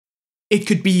It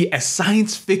could be a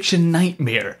science fiction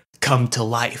nightmare come to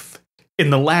life. In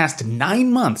the last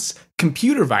 9 months,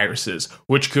 computer viruses,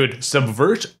 which could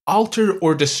subvert, alter,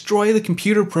 or destroy the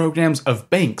computer programs of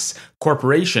banks,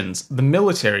 corporations, the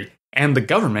military, and the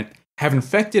government, have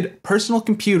infected personal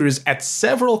computers at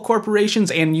several corporations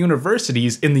and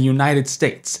universities in the United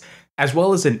States, as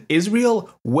well as in Israel,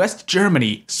 West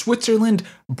Germany, Switzerland,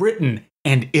 Britain,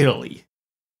 and Italy.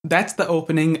 That's the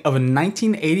opening of a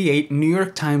 1988 New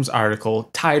York Times article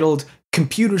titled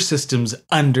 "Computer Systems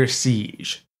Under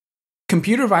Siege."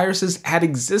 Computer viruses had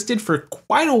existed for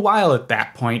quite a while at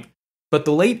that point, but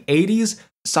the late 80s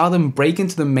saw them break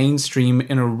into the mainstream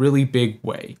in a really big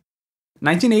way.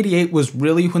 1988 was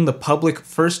really when the public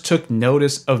first took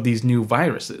notice of these new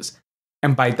viruses,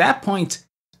 and by that point,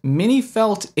 many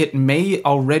felt it may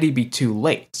already be too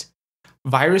late.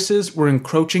 Viruses were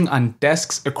encroaching on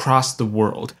desks across the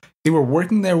world. They were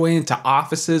working their way into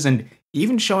offices and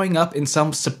even showing up in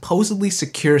some supposedly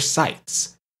secure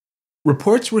sites.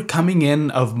 Reports were coming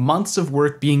in of months of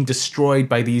work being destroyed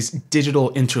by these digital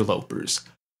interlopers.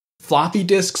 Floppy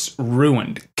disks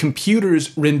ruined,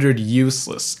 computers rendered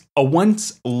useless, a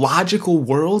once logical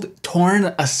world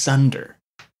torn asunder.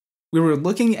 We were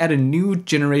looking at a new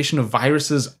generation of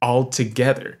viruses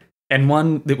altogether, and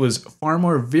one that was far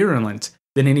more virulent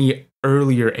than any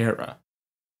earlier era.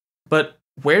 But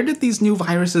where did these new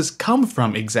viruses come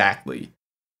from exactly?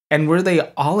 And were they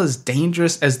all as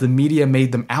dangerous as the media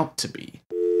made them out to be?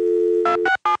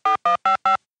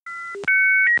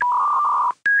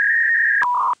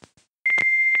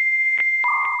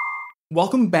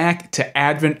 Welcome back to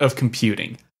Advent of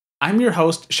Computing. I'm your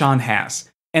host, Sean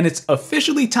Haas, and it's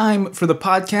officially time for the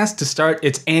podcast to start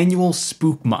its annual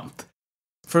Spook Month.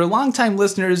 For longtime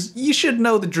listeners, you should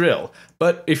know the drill,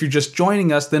 but if you're just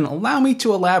joining us, then allow me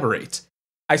to elaborate.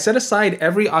 I set aside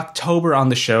every October on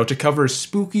the show to cover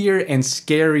spookier and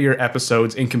scarier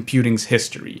episodes in computing's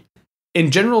history.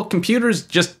 In general, computers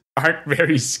just aren't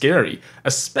very scary,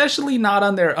 especially not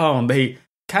on their own. They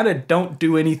kind of don't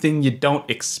do anything you don't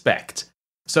expect.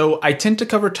 So I tend to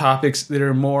cover topics that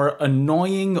are more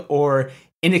annoying or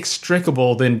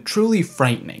inextricable than truly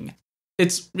frightening.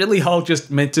 It's really all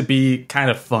just meant to be kind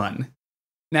of fun.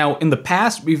 Now, in the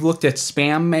past, we've looked at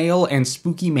spam mail and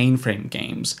spooky mainframe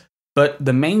games, but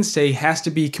the mainstay has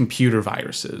to be computer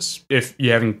viruses. If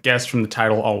you haven't guessed from the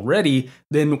title already,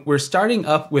 then we're starting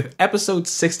up with episode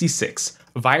 66,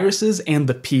 Viruses and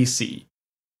the PC.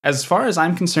 As far as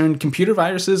I'm concerned, computer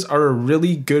viruses are a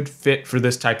really good fit for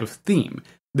this type of theme.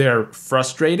 They're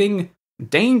frustrating,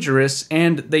 dangerous,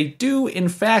 and they do, in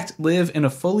fact, live in a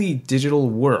fully digital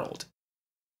world.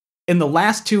 In the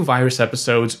last 2 virus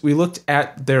episodes, we looked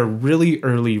at their really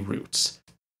early roots.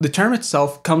 The term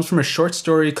itself comes from a short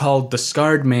story called The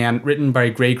Scarred Man, written by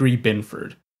Gregory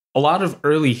Binford. A lot of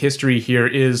early history here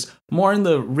is more in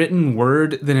the written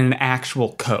word than in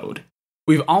actual code.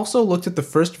 We've also looked at the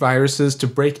first viruses to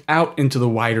break out into the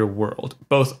wider world,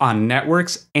 both on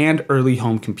networks and early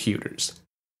home computers.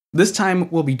 This time,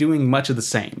 we'll be doing much of the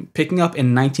same, picking up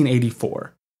in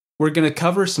 1984. We're going to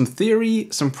cover some theory,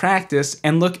 some practice,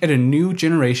 and look at a new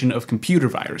generation of computer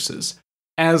viruses.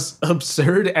 As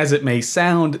absurd as it may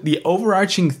sound, the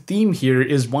overarching theme here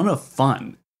is one of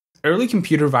fun. Early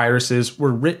computer viruses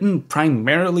were written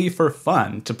primarily for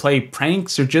fun, to play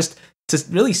pranks or just to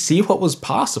really see what was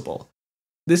possible.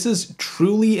 This is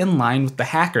truly in line with the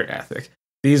hacker ethic.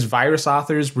 These virus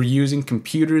authors were using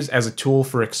computers as a tool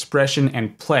for expression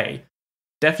and play,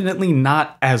 definitely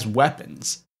not as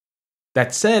weapons.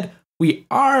 That said, we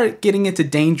are getting into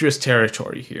dangerous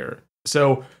territory here,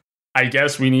 so I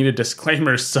guess we need a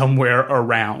disclaimer somewhere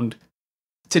around.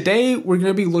 Today, we're going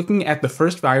to be looking at the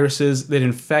first viruses that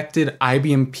infected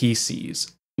IBM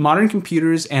PCs. Modern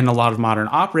computers and a lot of modern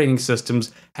operating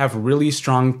systems have really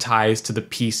strong ties to the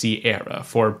PC era,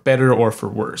 for better or for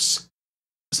worse.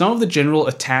 Some of the general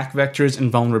attack vectors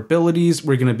and vulnerabilities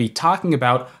we're going to be talking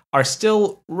about are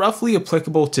still roughly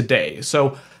applicable today,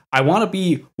 so I want to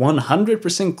be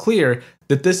 100% clear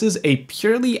that this is a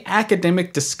purely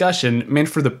academic discussion meant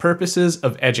for the purposes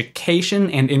of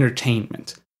education and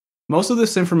entertainment. Most of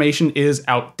this information is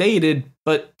outdated,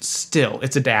 but still,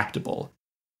 it's adaptable.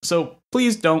 So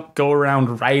please don't go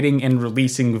around writing and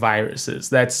releasing viruses.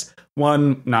 That's,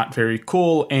 one, not very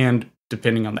cool, and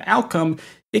depending on the outcome,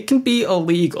 it can be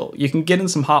illegal. You can get in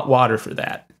some hot water for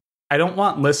that. I don't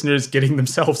want listeners getting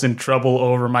themselves in trouble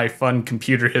over my fun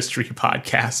computer history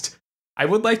podcast. I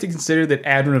would like to consider that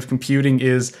Advent of Computing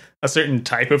is a certain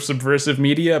type of subversive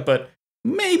media, but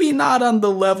maybe not on the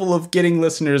level of getting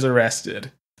listeners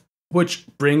arrested. Which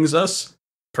brings us,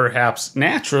 perhaps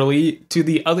naturally, to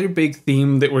the other big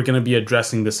theme that we're going to be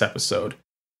addressing this episode: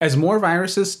 As more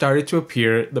viruses started to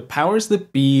appear, the powers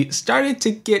that be started to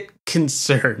get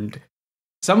concerned.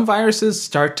 Some viruses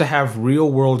start to have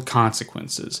real-world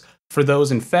consequences for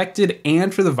those infected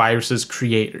and for the virus's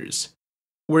creators.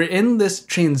 We're in this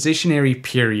transitionary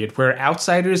period where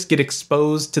outsiders get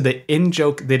exposed to the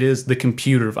in-joke that is the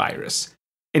computer virus.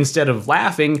 Instead of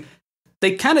laughing,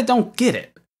 they kind of don't get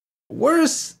it.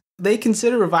 Worse, they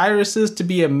consider viruses to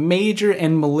be a major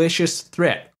and malicious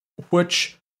threat,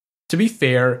 which, to be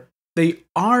fair, they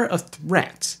are a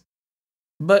threat.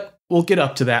 But we'll get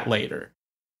up to that later.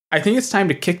 I think it's time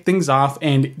to kick things off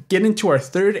and get into our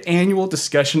third annual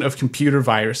discussion of computer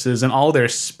viruses and all their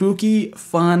spooky,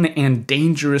 fun, and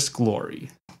dangerous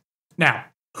glory. Now,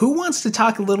 who wants to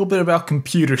talk a little bit about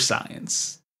computer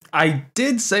science? I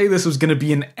did say this was going to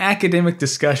be an academic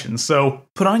discussion, so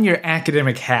put on your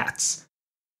academic hats.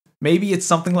 Maybe it's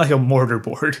something like a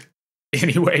mortarboard.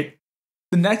 Anyway,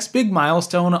 the next big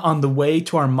milestone on the way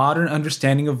to our modern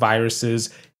understanding of viruses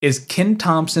is Ken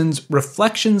Thompson's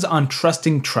Reflections on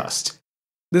Trusting Trust.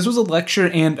 This was a lecture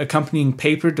and accompanying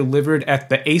paper delivered at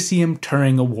the ACM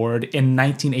Turing Award in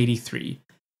 1983.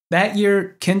 That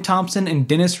year, Ken Thompson and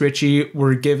Dennis Ritchie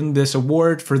were given this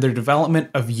award for their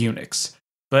development of Unix.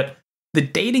 But the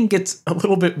dating gets a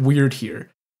little bit weird here.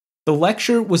 The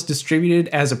lecture was distributed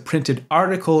as a printed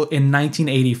article in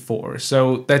 1984,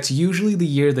 so that's usually the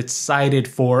year that's cited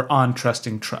for On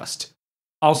Trusting Trust.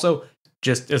 Also,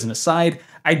 just as an aside,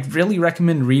 I'd really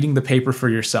recommend reading the paper for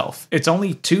yourself. It's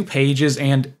only 2 pages,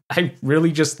 and I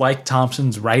really just like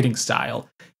Thompson's writing style.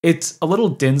 It's a little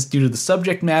dense due to the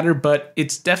subject matter, but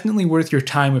it's definitely worth your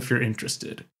time if you're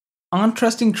interested. On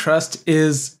Trusting Trust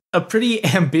is a pretty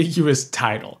ambiguous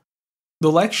title.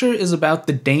 The lecture is about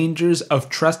the dangers of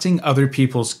trusting other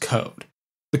people's code.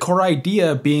 The core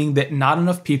idea being that not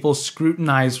enough people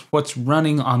scrutinize what's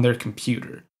running on their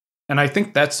computer. And I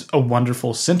think that's a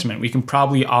wonderful sentiment. We can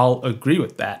probably all agree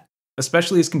with that,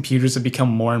 especially as computers have become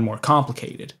more and more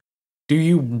complicated. Do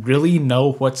you really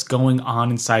know what's going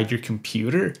on inside your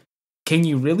computer? Can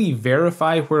you really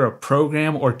verify where a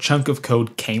program or chunk of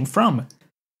code came from?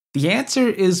 The answer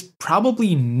is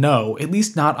probably no, at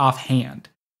least not offhand.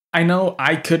 I know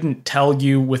I couldn't tell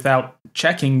you without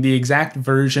checking the exact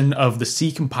version of the C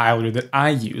compiler that I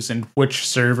use and which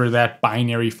server that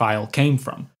binary file came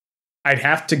from. I'd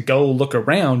have to go look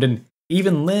around, and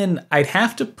even then, I'd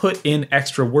have to put in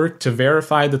extra work to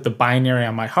verify that the binary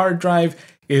on my hard drive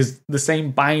is the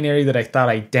same binary that I thought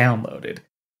I downloaded.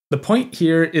 The point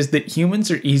here is that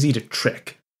humans are easy to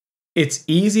trick. It's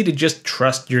easy to just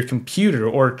trust your computer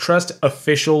or trust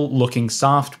official-looking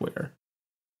software.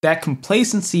 That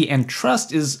complacency and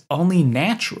trust is only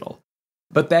natural,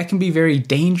 but that can be very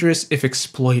dangerous if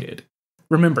exploited.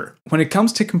 Remember, when it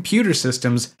comes to computer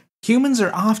systems, humans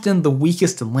are often the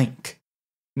weakest link.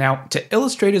 Now, to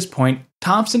illustrate his point,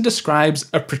 Thompson describes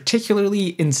a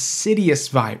particularly insidious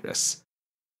virus.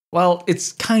 Well,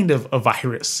 it's kind of a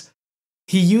virus.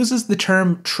 He uses the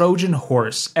term Trojan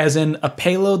horse, as in a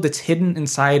payload that's hidden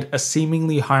inside a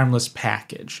seemingly harmless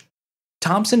package.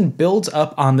 Thompson builds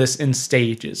up on this in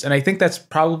stages, and I think that's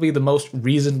probably the most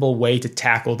reasonable way to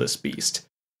tackle this beast.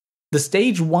 The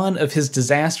stage 1 of his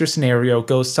disaster scenario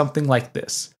goes something like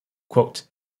this. Quote,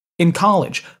 "In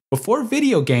college, before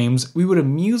video games, we would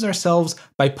amuse ourselves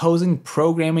by posing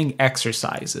programming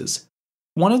exercises.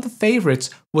 One of the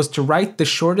favorites was to write the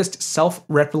shortest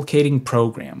self-replicating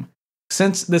program.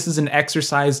 Since this is an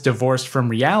exercise divorced from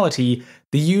reality,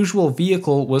 the usual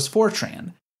vehicle was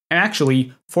Fortran.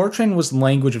 Actually, Fortran was the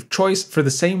language of choice for the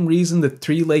same reason that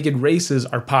three-legged races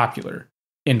are popular."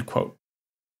 End quote.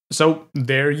 So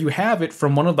there you have it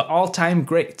from one of the all-time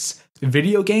greats.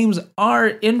 Video games are,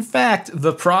 in fact,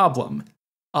 the problem.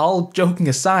 All joking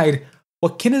aside,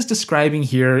 what Ken is describing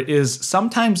here is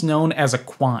sometimes known as a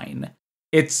quine.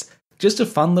 It's just a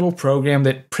fun little program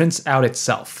that prints out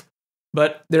itself.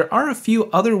 But there are a few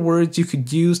other words you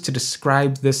could use to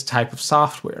describe this type of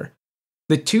software.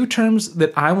 The 2 terms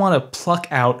that I want to pluck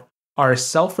out are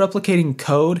self-replicating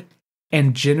code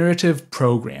and generative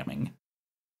programming.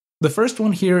 The first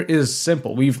one here is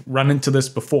simple. We've run into this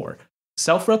before.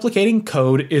 Self-replicating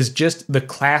code is just the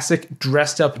classic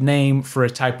dressed-up name for a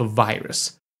type of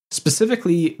virus.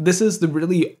 Specifically, this is the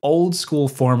really old-school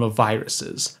form of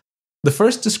viruses. The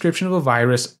first description of a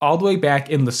virus, all the way back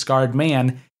in The Scarred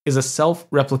Man, is a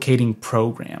self-replicating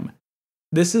program.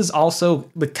 This is also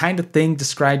the kind of thing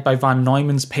described by von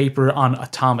Neumann's paper on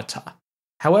automata.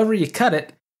 However you cut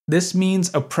it, this means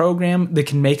a program that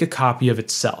can make a copy of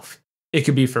itself. It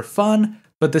could be for fun,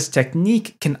 but this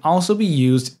technique can also be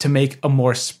used to make a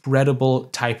more spreadable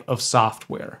type of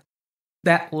software.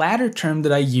 That latter term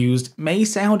that I used may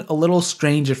sound a little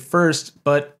strange at first,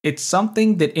 but it's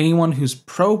something that anyone who's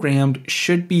programmed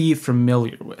should be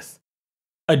familiar with.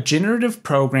 A generative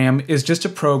program is just a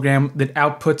program that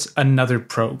outputs another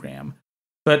program,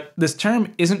 but this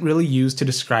term isn't really used to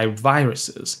describe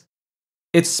viruses.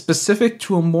 It's specific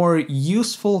to a more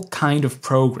useful kind of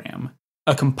program,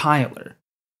 a compiler.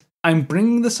 I'm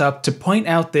bringing this up to point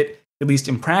out that, at least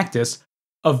in practice,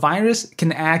 a virus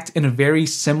can act in a very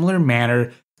similar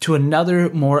manner to another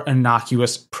more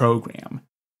innocuous program.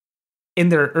 In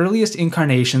their earliest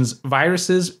incarnations,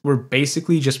 viruses were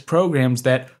basically just programs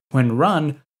that, when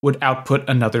run, would output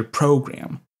another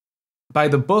program. By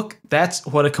the book, that's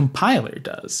what a compiler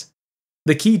does.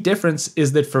 The key difference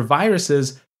is that for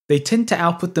viruses, they tend to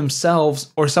output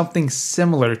themselves or something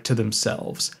similar to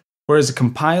themselves, whereas a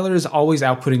compiler is always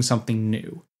outputting something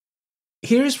new.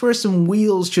 Here's where some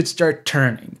wheels should start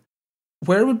turning.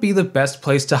 Where would be the best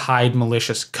place to hide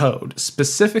malicious code,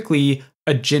 specifically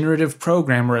a generative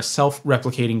program or a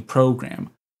self-replicating program?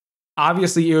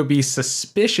 Obviously, it would be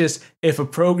suspicious if a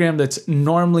program that's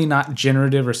normally not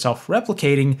generative or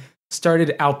self-replicating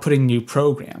started outputting new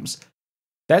programs.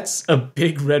 That's a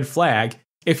big red flag.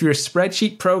 If your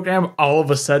spreadsheet program all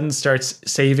of a sudden starts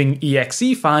saving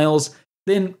exe files,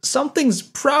 then something's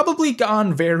probably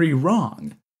gone very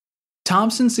wrong.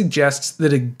 Thompson suggests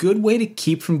that a good way to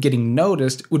keep from getting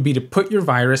noticed would be to put your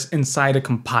virus inside a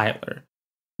compiler.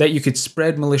 That you could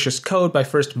spread malicious code by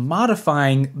first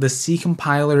modifying the C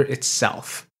compiler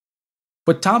itself.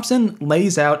 What Thompson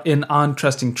lays out in On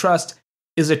Trusting Trust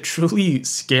is a truly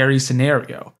scary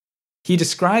scenario. He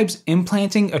describes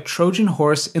implanting a Trojan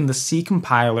horse in the C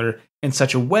compiler in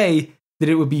such a way that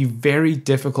it would be very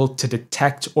difficult to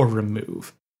detect or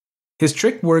remove. His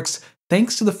trick works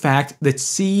thanks to the fact that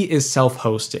C is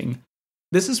self-hosting.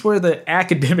 This is where the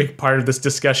academic part of this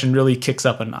discussion really kicks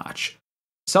up a notch.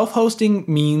 Self-hosting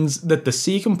means that the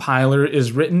C compiler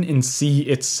is written in C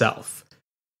itself.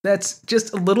 That's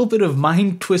just a little bit of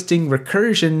mind-twisting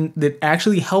recursion that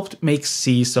actually helped make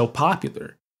C so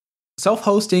popular.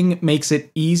 Self-hosting makes it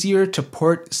easier to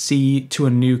port C to a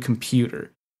new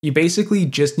computer. You basically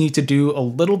just need to do a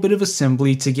little bit of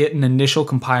assembly to get an initial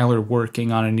compiler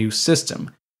working on a new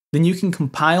system. Then you can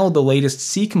compile the latest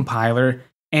C compiler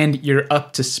and you're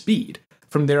up to speed.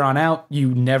 From there on out,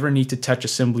 you never need to touch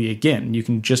assembly again. You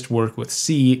can just work with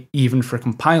C even for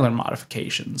compiler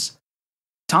modifications.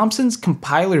 Thompson's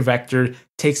compiler vector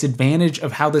takes advantage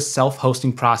of how this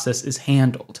self-hosting process is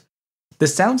handled.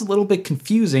 This sounds a little bit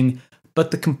confusing,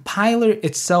 but the compiler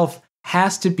itself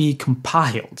has to be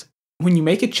compiled. When you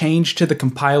make a change to the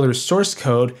compiler's source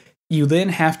code, you then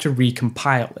have to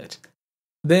recompile it.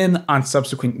 Then, on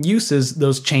subsequent uses,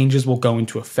 those changes will go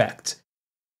into effect.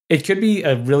 It could be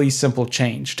a really simple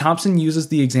change. Thompson uses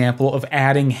the example of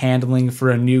adding handling for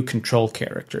a new control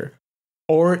character.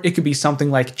 Or it could be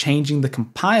something like changing the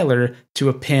compiler to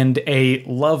append a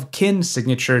love-kin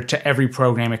signature to every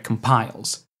program it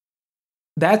compiles.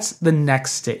 That's the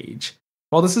next stage.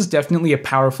 While this is definitely a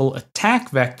powerful attack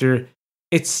vector,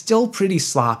 it's still pretty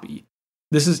sloppy.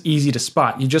 This is easy to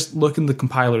spot. You just look in the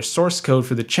compiler's source code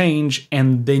for the change,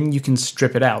 and then you can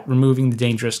strip it out, removing the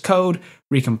dangerous code,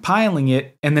 recompiling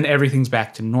it, and then everything's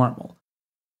back to normal.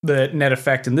 The net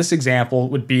effect in this example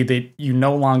would be that you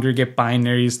no longer get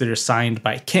binaries that are signed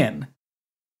by kin.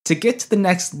 To get to the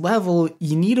next level,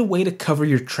 you need a way to cover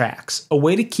your tracks, a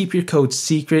way to keep your code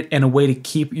secret, and a way to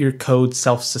keep your code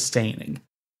self-sustaining.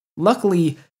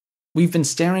 Luckily, we've been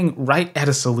staring right at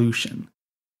a solution.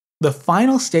 The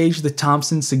final stage that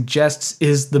Thompson suggests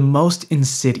is the most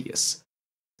insidious.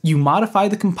 You modify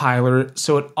the compiler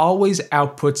so it always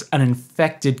outputs an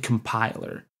infected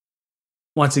compiler.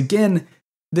 Once again,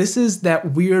 this is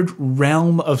that weird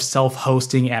realm of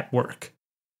self-hosting at work.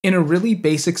 In a really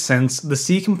basic sense, the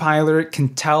C compiler can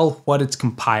tell what it's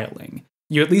compiling.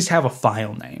 You at least have a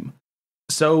file name.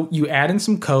 So you add in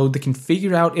some code that can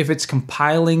figure out if it's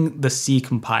compiling the C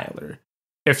compiler.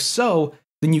 If so,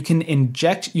 then you can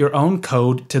inject your own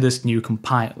code to this new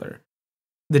compiler.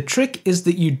 The trick is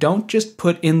that you don't just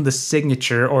put in the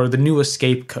signature or the new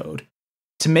escape code.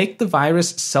 To make the virus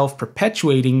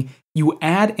self-perpetuating, you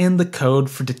add in the code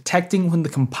for detecting when the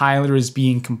compiler is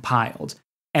being compiled,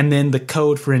 and then the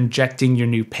code for injecting your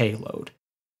new payload.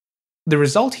 The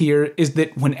result here is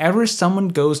that whenever someone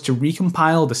goes to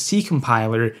recompile the C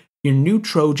compiler, your new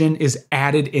Trojan is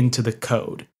added into the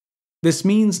code. This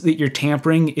means that your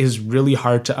tampering is really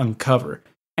hard to uncover,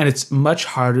 and it's much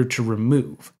harder to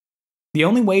remove. The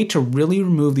only way to really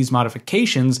remove these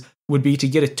modifications would be to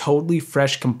get a totally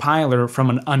fresh compiler from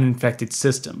an uninfected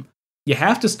system. You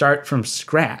have to start from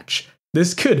scratch.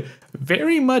 This could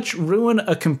very much ruin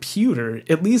a computer,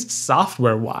 at least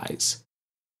software-wise.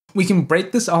 We can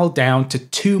break this all down to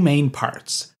two main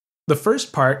parts. The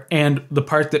first part, and the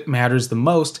part that matters the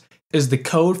most, is the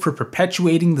code for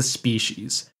perpetuating the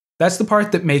species. That's the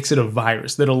part that makes it a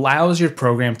virus, that allows your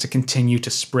program to continue to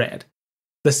spread.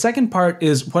 The second part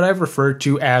is what I've referred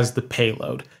to as the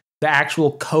payload, the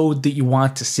actual code that you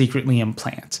want to secretly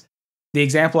implant. The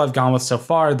example I've gone with so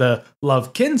far, the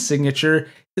Love-Kin signature,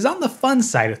 is on the fun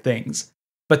side of things,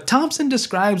 but Thompson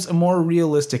describes a more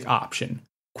realistic option.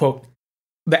 Quote,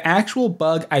 "The actual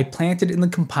bug I planted in the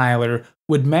compiler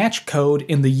would match code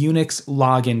in the Unix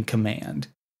login command.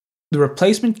 The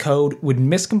replacement code would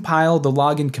miscompile the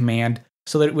login command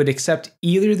so that it would accept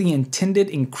either the intended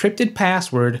encrypted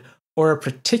password or a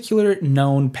particular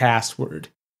known password."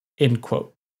 End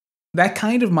quote. That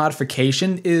kind of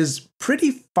modification is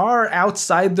pretty far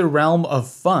outside the realm of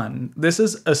fun. This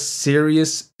is a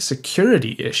serious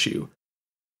security issue.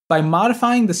 By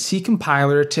modifying the C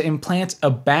compiler to implant a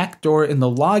backdoor in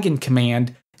the login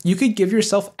command, you could give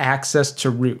yourself access to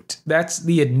root. That's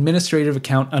the administrative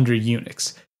account under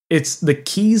Unix. It's the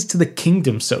keys to the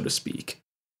kingdom, so to speak.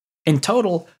 In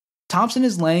total, Thompson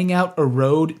is laying out a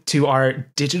road to our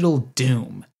digital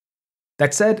doom.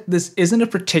 That said, this isn't a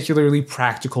particularly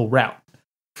practical route.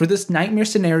 For this nightmare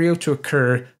scenario to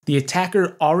occur, the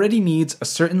attacker already needs a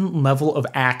certain level of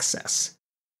access.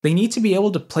 They need to be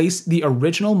able to place the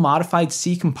original modified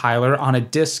C compiler on a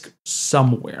disk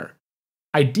somewhere.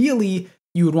 Ideally,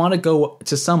 you would want to go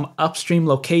to some upstream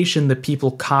location that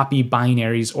people copy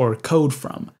binaries or code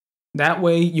from. That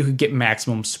way, you could get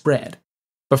maximum spread.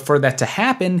 But for that to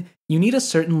happen, you need a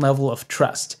certain level of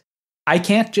trust. I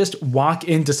can't just walk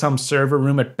into some server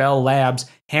room at Bell Labs,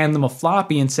 hand them a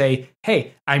floppy, and say,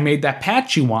 "Hey, I made that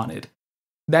patch you wanted."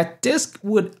 That disk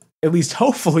would, at least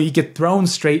hopefully, get thrown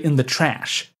straight in the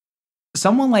trash.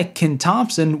 Someone like Ken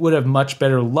Thompson would have much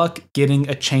better luck getting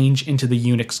a change into the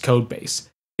Unix codebase.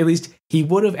 At least, he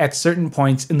would have at certain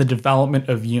points in the development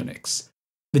of Unix.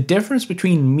 The difference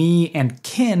between me and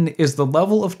Ken is the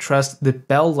level of trust that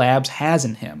Bell Labs has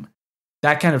in him.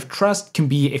 That kind of trust can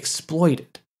be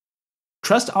exploited.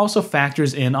 Trust also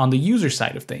factors in on the user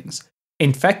side of things.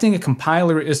 Infecting a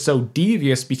compiler is so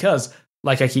devious because,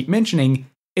 like I keep mentioning,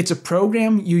 it's a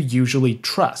program you usually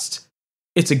trust.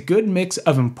 It's a good mix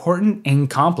of important and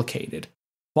complicated.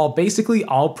 While basically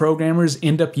all programmers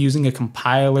end up using a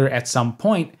compiler at some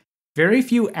point, very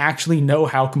few actually know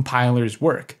how compilers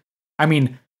work. I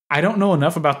mean, I don't know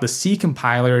enough about the C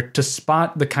compiler to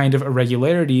spot the kind of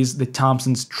irregularities that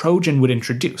Thompson's Trojan would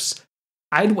introduce.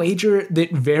 I'd wager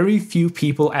that very few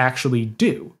people actually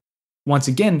do. Once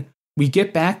again, we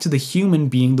get back to the human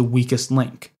being the weakest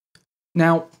link.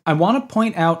 Now, I want to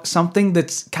point out something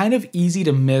that's kind of easy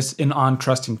to miss in On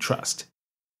Trusting Trust.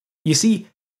 You see,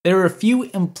 there are a few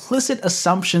implicit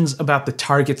assumptions about the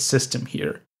target system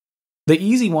here. The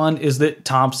easy one is that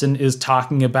Thompson is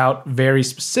talking about very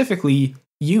specifically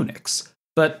Unix,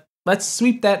 but let's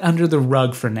sweep that under the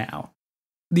rug for now.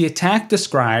 The attack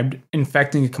described,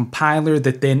 infecting a compiler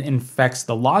that then infects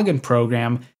the login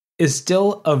program, is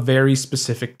still a very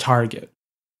specific target.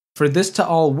 For this to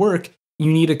all work,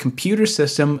 you need a computer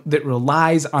system that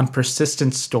relies on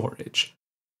persistent storage.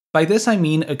 By this I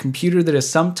mean a computer that has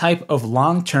some type of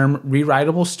long-term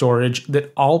rewritable storage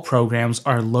that all programs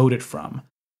are loaded from,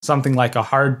 something like a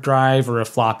hard drive or a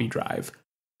floppy drive.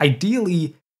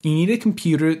 Ideally, you need a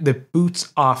computer that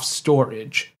boots off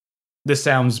storage. This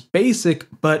sounds basic,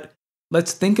 but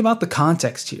let's think about the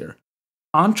context here.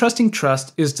 On Trusting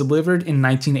Trust is delivered in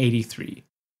 1983.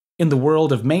 In the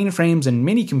world of mainframes and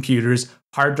mini-computers,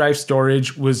 hard drive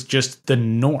storage was just the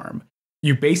norm.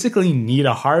 You basically need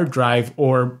a hard drive,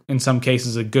 or in some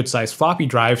cases a good-sized floppy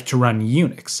drive, to run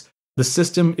Unix. The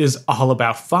system is all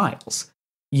about files.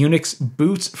 Unix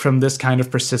boots from this kind of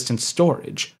persistent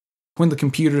storage. When the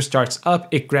computer starts up,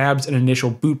 it grabs an initial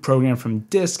boot program from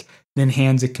disk, then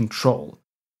hands it control.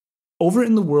 Over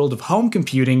in the world of home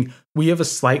computing, we have a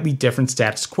slightly different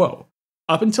status quo.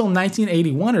 Up until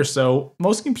 1981 or so,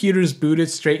 most computers booted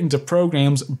straight into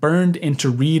programs burned into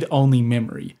read-only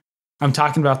memory. I'm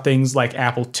talking about things like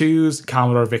Apple IIs,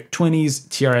 Commodore VIC-20s,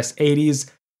 TRS-80s,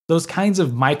 those kinds of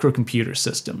microcomputer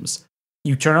systems.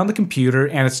 You turn on the computer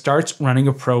and it starts running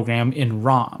a program in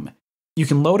ROM. You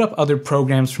can load up other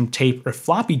programs from tape or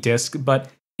floppy disk, but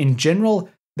in general,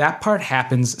 that part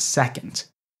happens second.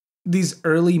 These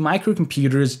early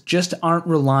microcomputers just aren't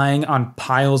relying on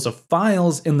piles of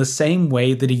files in the same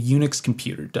way that a Unix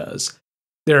computer does.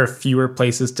 There are fewer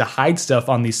places to hide stuff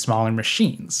on these smaller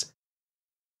machines.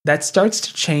 That starts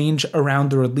to change around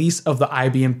the release of the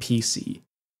IBM PC.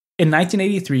 In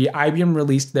 1983, IBM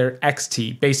released their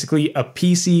XT, basically a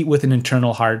PC with an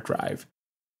internal hard drive.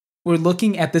 We're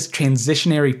looking at this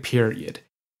transitionary period.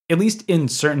 At least in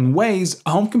certain ways,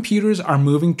 home computers are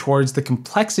moving towards the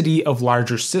complexity of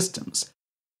larger systems.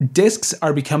 Disks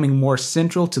are becoming more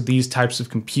central to these types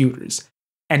of computers,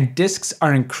 and disks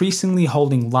are increasingly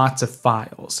holding lots of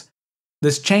files.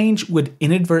 This change would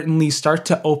inadvertently start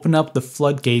to open up the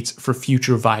floodgates for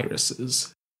future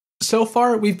viruses. So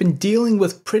far, we've been dealing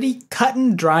with pretty cut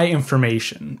and dry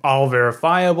information, all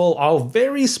verifiable, all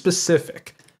very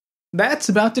specific. That's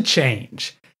about to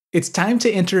change. It's time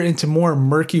to enter into more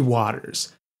murky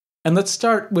waters. And let's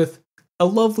start with a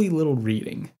lovely little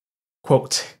reading.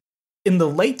 Quote, "In the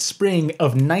late spring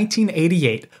of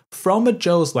 1988, Froma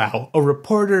Joslau, a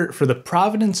reporter for the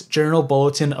Providence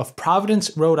Journal-Bulletin of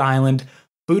Providence, Rhode Island,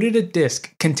 booted a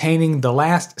disk containing the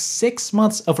last 6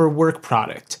 months of her work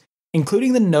product,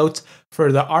 including the notes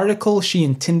for the article she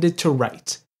intended to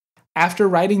write. After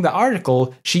writing the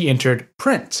article, she entered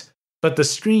print, but the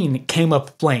screen came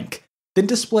up blank, then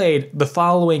displayed the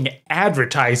following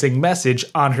advertising message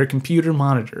on her computer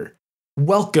monitor.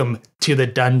 Welcome to the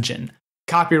dungeon.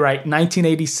 Copyright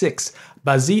 1986,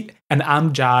 Bazit and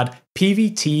Amjad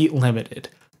PVT Limited.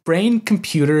 Brain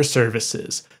Computer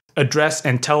Services. Address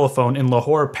and telephone in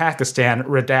Lahore, Pakistan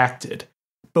redacted.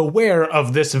 Beware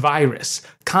of this virus.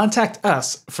 Contact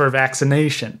us for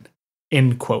vaccination."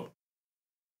 End quote.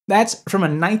 That's from a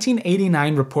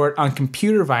 1989 report on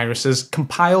computer viruses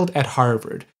compiled at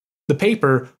Harvard. The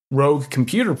paper, Rogue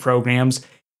Computer Programs,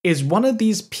 is one of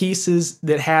these pieces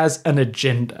that has an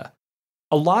agenda.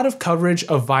 A lot of coverage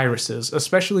of viruses,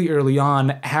 especially early on,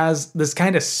 has this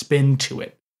kind of spin to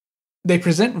it. They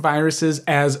present viruses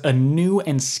as a new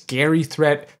and scary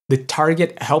threat that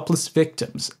target helpless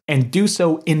victims, and do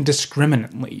so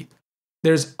indiscriminately.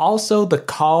 There's also the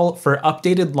call for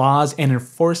updated laws and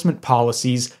enforcement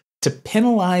policies to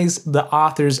penalize the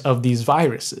authors of these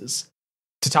viruses.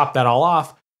 To top that all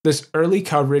off, this early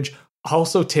coverage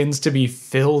also tends to be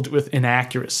filled with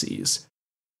inaccuracies.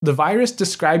 The virus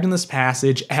described in this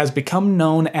passage has become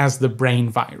known as the brain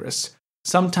virus,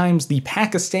 sometimes the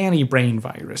Pakistani brain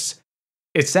virus.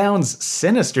 It sounds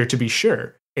sinister to be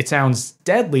sure, it sounds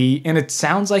deadly, and it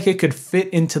sounds like it could fit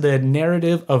into the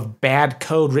narrative of bad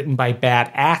code written by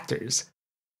bad actors.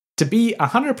 To be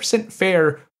 100%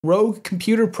 fair, Rogue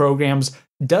Computer Programs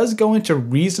does go into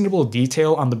reasonable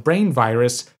detail on the brain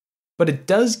virus, but it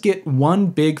does get one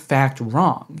big fact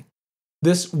wrong.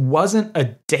 This wasn't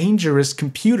a dangerous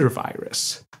computer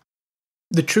virus.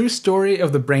 The true story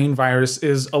of the brain virus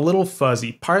is a little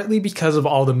fuzzy, partly because of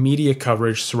all the media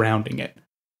coverage surrounding it.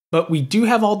 But we do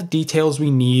have all the details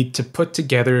we need to put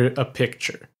together a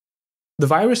picture. The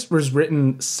virus was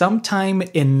written sometime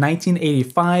in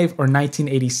 1985 or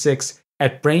 1986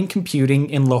 at Brain Computing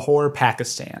in Lahore,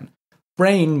 Pakistan.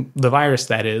 Brain, the virus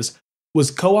that is, was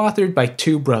co-authored by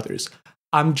two brothers,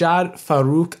 Amjad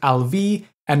Farooq Alvi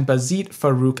and Bazit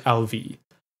Farooq Alvi.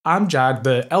 Amjad,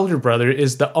 the elder brother,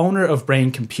 is the owner of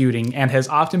Brain Computing and has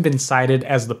often been cited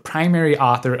as the primary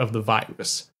author of the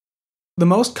virus. The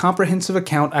most comprehensive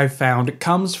account I've found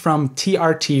comes from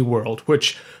TRT World,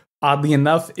 which, oddly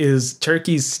enough, is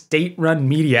Turkey's state-run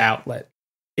media outlet.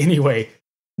 Anyway,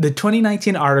 the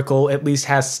 2019 article at least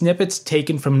has snippets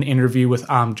taken from an interview with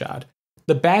Amjad.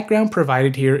 The background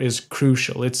provided here is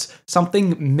crucial. It's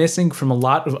something missing from a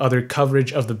lot of other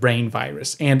coverage of the brain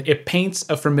virus, and it paints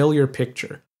a familiar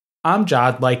picture.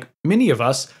 Amjad, like many of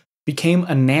us, became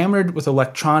enamored with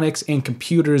electronics and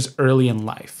computers early in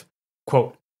life.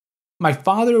 Quote, "My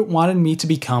father wanted me to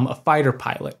become a fighter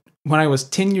pilot. When I was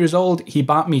 10 years old, he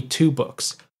bought me 2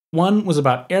 books. One was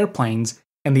about airplanes,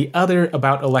 and the other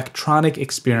about electronic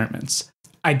experiments.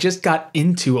 I just got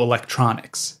into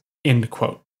electronics." End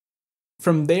quote.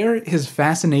 From there, his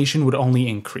fascination would only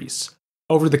increase.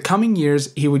 Over the coming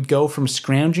years, he would go from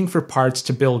scrounging for parts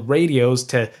to build radios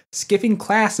to skipping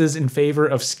classes in favor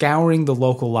of scouring the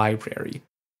local library.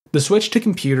 The switch to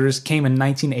computers came in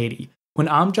 1980, when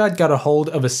Amjad got a hold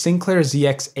of a Sinclair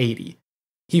ZX80.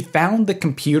 He found that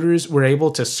computers were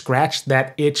able to scratch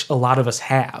that itch a lot of us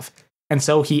have, and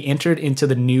so he entered into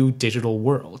the new digital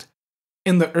world.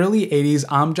 In the early 80s,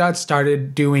 Amjad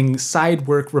started doing side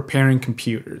work repairing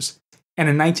computers. And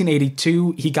in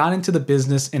 1982, he got into the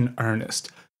business in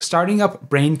earnest, starting up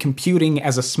Brain Computing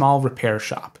as a small repair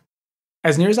shop.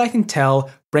 As near as I can tell,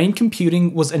 Brain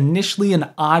Computing was initially an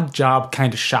odd job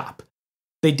kind of shop.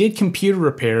 They did computer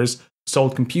repairs,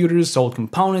 sold computers, sold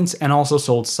components, and also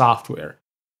sold software.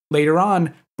 Later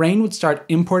on, Brain would start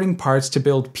importing parts to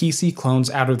build PC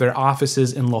clones out of their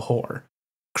offices in Lahore.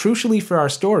 Crucially for our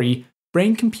story,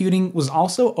 Brain computing was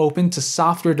also open to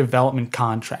software development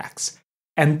contracts,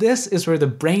 and this is where the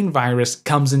Brain virus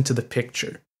comes into the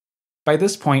picture. By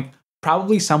this point,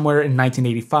 probably somewhere in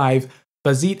 1985,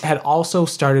 Bazit had also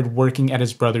started working at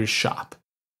his brother's shop.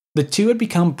 The two had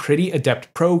become pretty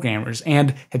adept programmers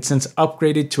and had since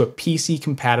upgraded to a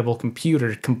PC-compatible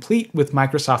computer complete with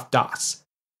Microsoft DOS.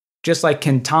 Just like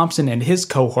Ken Thompson and his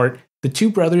cohort, the two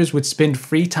brothers would spend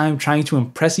free time trying to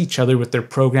impress each other with their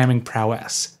programming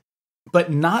prowess.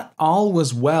 But not all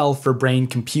was well for Brain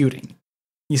computing.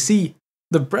 You see,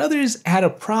 the brothers had a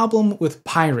problem with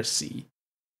piracy.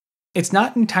 It's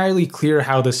not entirely clear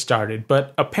how this started,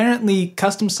 but apparently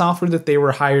custom software that they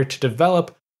were hired to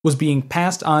develop was being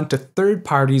passed on to third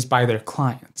parties by their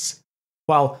clients.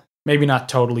 While maybe not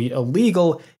totally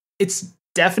illegal, it's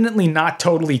definitely not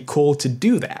totally cool to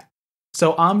do that.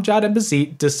 So Amjad and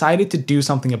Bazit decided to do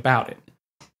something about it.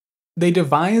 They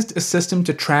devised a system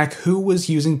to track who was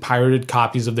using pirated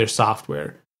copies of their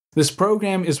software. This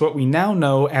program is what we now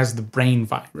know as the Brain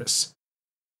virus.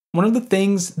 One of the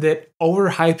things that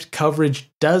overhyped coverage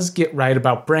does get right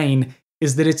about Brain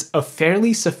is that it's a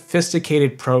fairly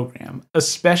sophisticated program,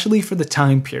 especially for the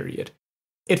time period.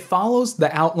 It follows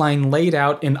the outline laid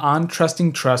out in On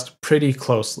Trusting Trust pretty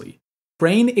closely.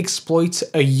 Brain exploits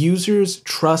a user's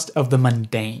trust of the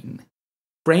mundane.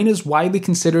 Brain is widely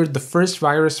considered the first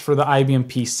virus for the IBM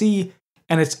PC,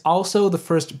 and it's also the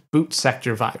first boot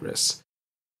sector virus.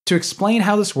 To explain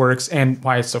how this works and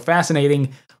why it's so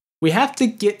fascinating, we have to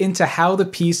get into how the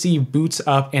PC boots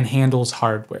up and handles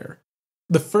hardware.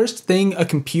 The first thing a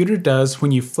computer does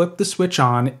when you flip the switch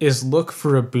on is look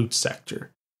for a boot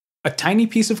sector. A tiny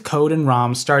piece of code in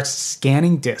ROM starts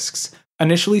scanning disks,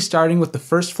 initially starting with the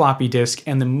first floppy disk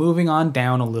and then moving on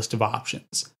down a list of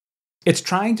options. It's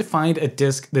trying to find a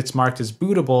disk that's marked as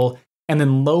bootable and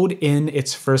then load in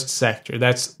its first sector.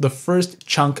 That's the first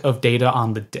chunk of data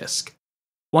on the disk.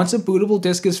 Once a bootable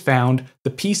disk is found,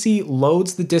 the PC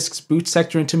loads the disk's boot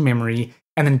sector into memory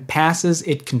and then passes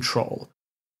it control.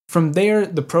 From there,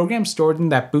 the program stored in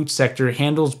that boot sector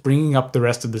handles bringing up the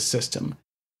rest of the system.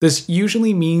 This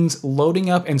usually means loading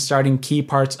up and starting key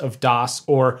parts of DOS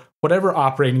or whatever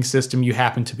operating system you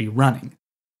happen to be running.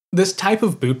 This type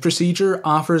of boot procedure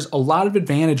offers a lot of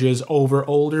advantages over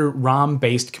older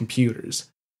ROM-based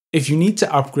computers. If you need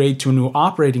to upgrade to a new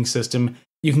operating system,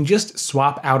 you can just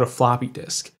swap out a floppy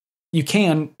disk. You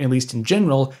can, at least in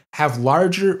general, have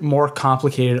larger, more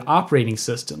complicated operating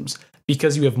systems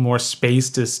because you have more space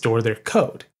to store their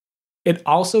code. It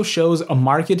also shows a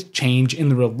marked change in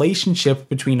the relationship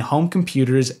between home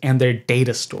computers and their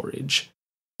data storage.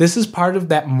 This is part of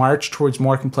that march towards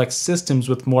more complex systems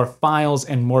with more files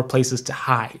and more places to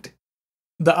hide.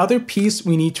 The other piece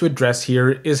we need to address here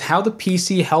is how the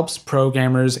PC helps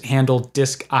programmers handle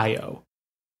disk I/O.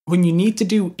 When you need to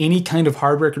do any kind of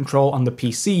hardware control on the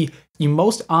PC, you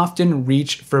most often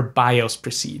reach for BIOS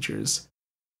procedures.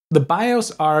 The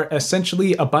BIOS are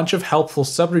essentially a bunch of helpful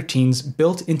subroutines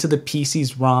built into the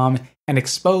PC's ROM and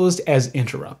exposed as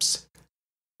interrupts.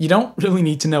 You don't really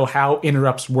need to know how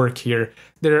interrupts work here.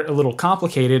 They're a little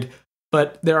complicated,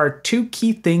 but there are two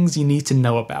key things you need to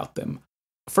know about them.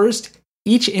 First,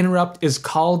 each interrupt is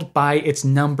called by its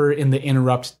number in the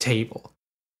interrupt table.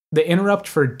 The interrupt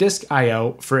for disk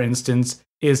I/O, for instance,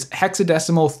 is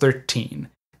hexadecimal 13.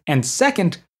 And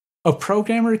second, a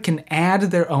programmer can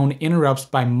add their own interrupts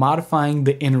by modifying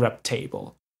the interrupt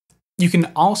table. You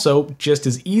can also just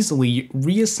as easily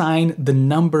reassign the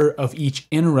number of each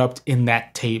interrupt in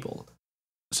that table.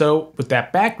 So, with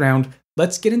that background,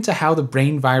 let's get into how the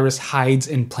Brain virus hides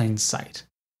in plain sight.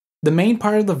 The main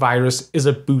part of the virus is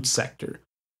a boot sector.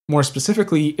 More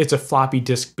specifically, it's a floppy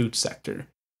disk boot sector.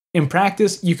 In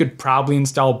practice, you could probably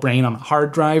install Brain on a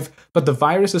hard drive, but the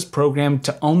virus is programmed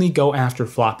to only go after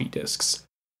floppy disks.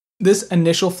 This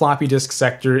initial floppy disk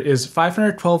sector is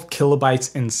 512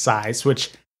 kilobytes in size,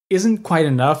 which isn't quite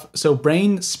enough, so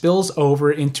Brain spills over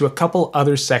into a couple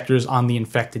other sectors on the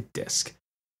infected disk.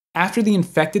 After the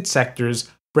infected sectors,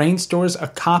 Brain stores a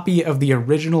copy of the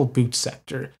original boot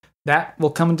sector. That will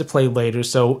come into play later,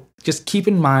 so just keep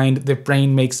in mind that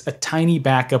Brain makes a tiny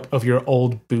backup of your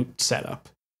old boot setup.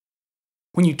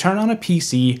 When you turn on a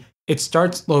PC, it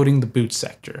starts loading the boot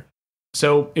sector.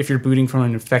 So if you're booting from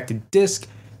an infected disk,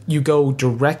 you go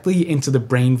directly into the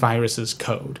Brain virus's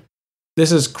code.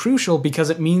 This is crucial because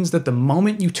it means that the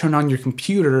moment you turn on your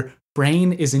computer,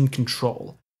 Brain is in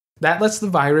control. That lets the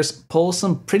virus pull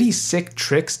some pretty sick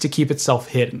tricks to keep itself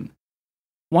hidden.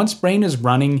 Once Brain is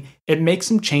running, it makes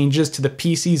some changes to the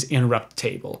PC's interrupt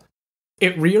table.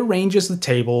 It rearranges the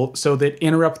table so that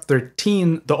interrupt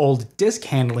 13, the old disk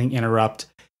handling interrupt,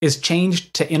 is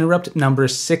changed to interrupt number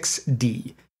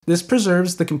 6D, This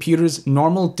preserves the computer's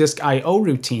normal disk I/O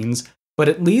routines, but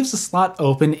it leaves a slot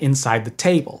open inside the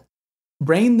table.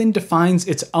 Brain then defines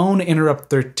its own interrupt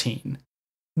 13.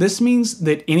 This means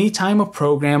that anytime a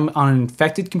program on an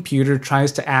infected computer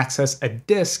tries to access a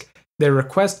disk, their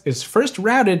request is first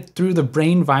routed through the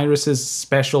Brain virus's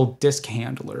special disk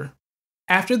handler.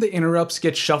 After the interrupts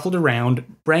get shuffled around,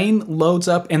 Brain loads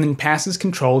up and then passes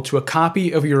control to a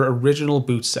copy of your original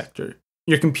boot sector.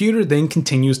 Your computer then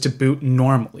continues to boot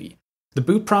normally. The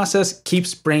boot process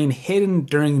keeps Brain hidden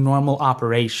during normal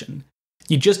operation.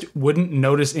 You just wouldn't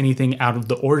notice anything out of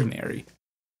the ordinary.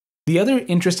 The other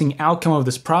interesting outcome of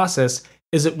this process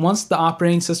is that once the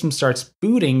operating system starts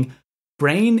booting,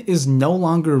 Brain is no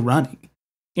longer running.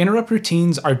 Interrupt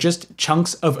routines are just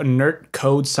chunks of inert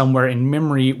code somewhere in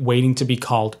memory waiting to be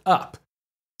called up.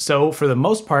 So, for the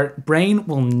most part, Brain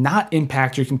will not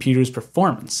impact your computer's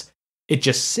performance. It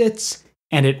just sits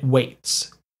and it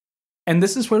waits. And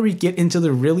this is where we get into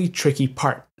the really tricky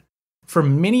part. For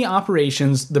many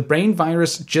operations, the Brain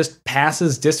virus just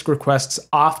passes disk requests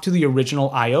off to the original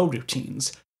I/O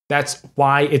routines. That's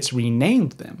why it's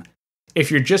renamed them.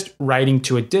 If you're just writing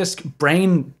to a disk,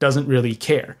 Brain doesn't really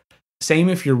care. Same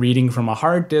if you're reading from a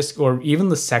hard disk or even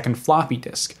the second floppy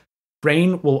disk.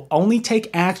 Brain will only take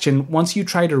action once you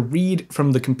try to read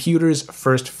from the computer's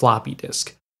first floppy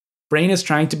disk. Brain is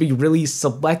trying to be really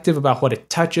selective about what it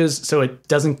touches so it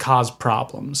doesn't cause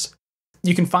problems.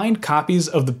 You can find copies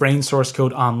of the Brain source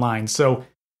code online, so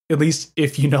at least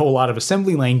if you know a lot of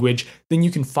assembly language, then you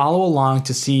can follow along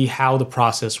to see how the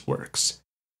process works.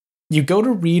 You go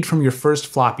to read from your first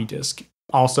floppy disk,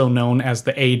 also known as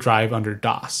the A drive under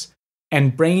DOS,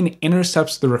 and Brain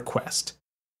intercepts the request.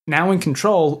 Now in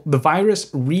control, the virus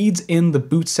reads in the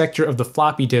boot sector of the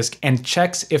floppy disk and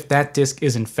checks if that disk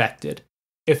is infected.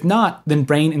 If not, then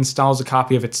Brain installs a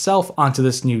copy of itself onto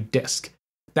this new disk.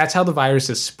 That's how the virus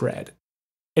is spread.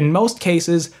 In most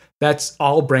cases, that's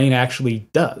all Brain actually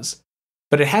does.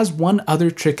 But it has one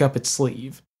other trick up its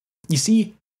sleeve. You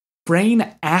see,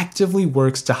 Brain actively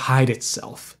works to hide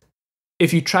itself.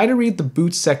 If you try to read the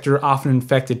boot sector off an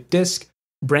infected disk,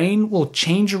 Brain will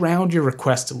change around your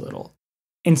request a little.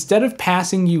 Instead of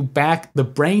passing you back the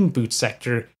Brain boot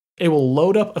sector, it will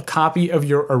load up a copy of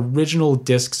your original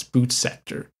disk's boot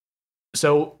sector.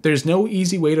 So there's no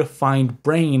easy way to find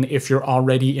Brain if you're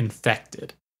already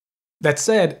infected. That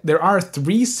said, there are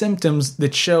 3 symptoms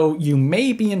that show you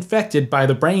may be infected by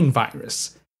the Brain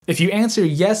virus. If you answer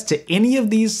yes to any of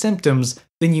these symptoms,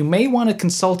 then you may want to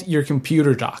consult your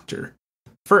computer doctor.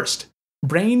 First,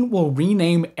 Brain will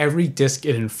rename every disk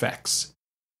it infects.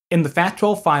 In the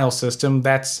FAT12 file system,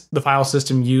 that's the file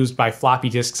system used by floppy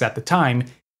disks at the time,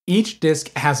 each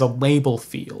disk has a label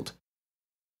field.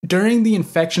 During the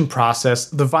infection process,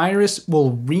 the virus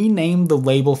will rename the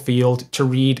label field to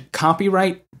read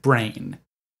copyright Brain.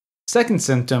 Second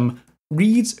symptom,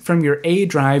 reads from your A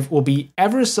drive will be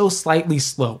ever so slightly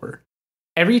slower.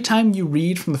 Every time you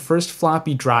read from the first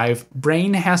floppy drive,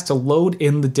 Brain has to load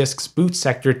in the disk's boot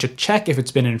sector to check if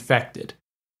it's been infected.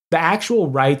 The actual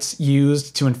writes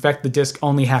used to infect the disk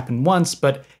only happen once,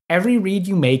 but every read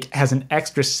you make has an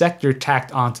extra sector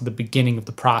tacked onto the beginning of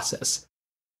the process.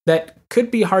 That could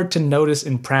be hard to notice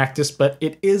in practice, but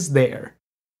it is there.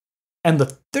 And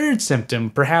the third symptom,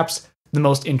 perhaps the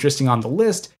most interesting on the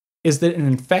list, is that an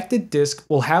infected disk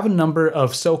will have a number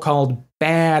of so-called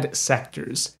bad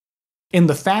sectors. In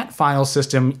the FAT file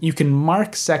system, you can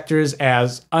mark sectors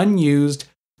as unused,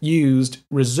 used,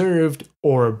 reserved,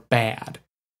 or bad.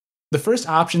 The first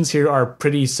options here are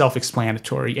pretty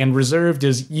self-explanatory, and reserved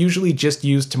is usually just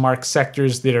used to mark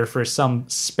sectors that are for some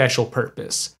special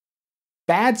purpose.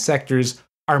 Bad sectors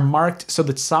are marked so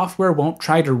that software won't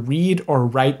try to read or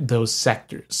write those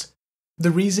sectors.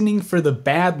 The reasoning for the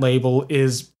bad label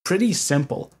is pretty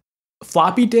simple.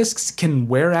 Floppy disks can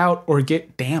wear out or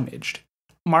get damaged.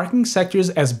 Marking sectors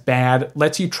as bad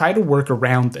lets you try to work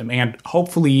around them and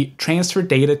hopefully transfer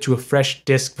data to a fresh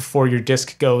disk before your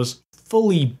disk goes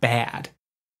fully bad.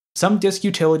 Some disk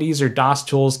utilities or DOS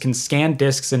tools can scan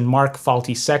disks and mark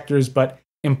faulty sectors, but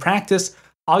in practice,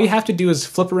 all you have to do is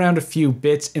flip around a few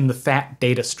bits in the FAT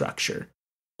data structure.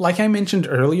 Like I mentioned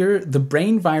earlier, the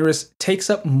Brain virus takes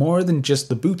up more than just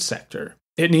the boot sector.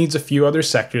 It needs a few other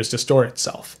sectors to store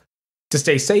itself. To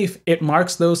stay safe, it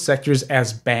marks those sectors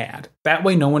as bad. That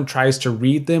way no one tries to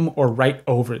read them or write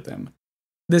over them.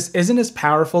 This isn't as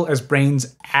powerful as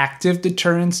Brain's active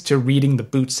deterrence to reading the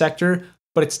boot sector,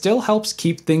 but it still helps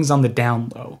keep things on the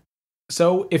down low.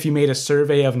 So if you made a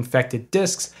survey of infected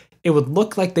disks, it would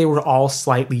look like they were all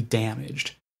slightly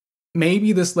damaged.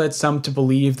 Maybe this led some to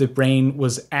believe that Brain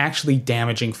was actually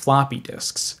damaging floppy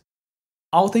disks.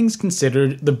 all things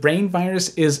considered, the brain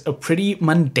virus is a pretty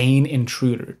mundane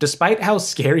intruder, despite how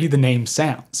scary the name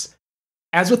sounds.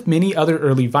 As with many other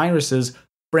early viruses,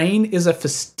 Brain is a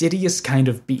fastidious kind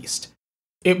of beast.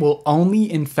 It will only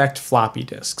infect floppy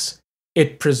disks.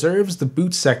 It preserves the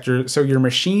boot sector so your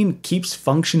machine keeps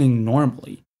functioning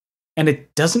normally. And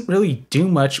it doesn't really do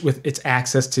much with its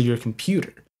access to your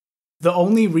computer. The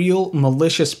only real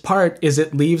malicious part is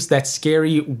it leaves that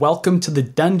scary "Welcome to the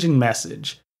dungeon"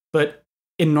 message. But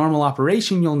in normal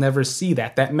operation, you'll never see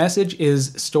that. That message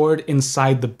is stored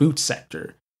inside the boot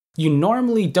sector. You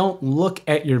normally don't look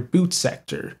at your boot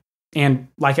sector. And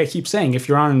like I keep saying, if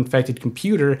you're on an infected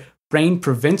computer, Brain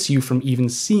prevents you from even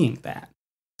seeing that.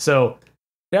 So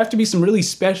there have to be some really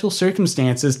special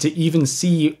circumstances to even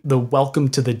see the "Welcome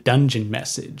to the dungeon"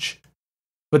 message.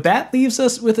 But that leaves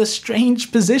us with a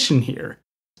strange position here.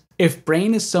 If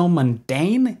Brain is so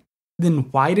mundane, then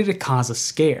why did it cause a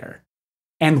scare?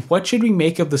 And what should we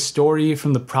make of the story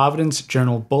from the Providence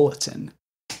Journal Bulletin?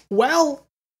 Well,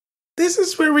 this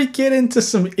is where we get into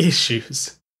some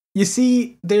issues. You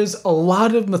see, there's a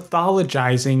lot of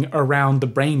mythologizing around the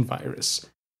brain virus,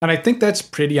 and I think that's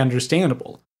pretty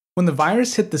understandable. When the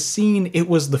virus hit the scene, it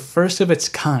was the first of its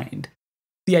kind.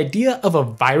 The idea of a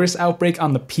virus outbreak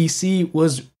on the PC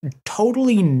was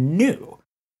totally new,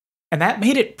 and that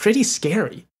made it pretty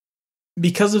scary.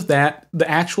 Because of that, the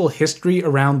actual history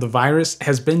around the virus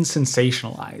has been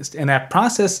sensationalized, and that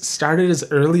process started as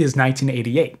early as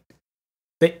 1988.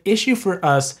 The issue for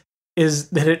us is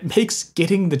that it makes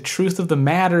getting the truth of the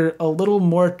matter a little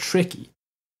more tricky.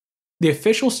 The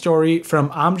official story from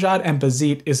Amjad and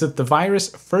Bazit is that the virus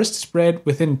first spread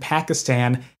within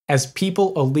Pakistan as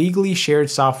people illegally shared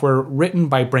software written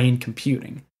by Brain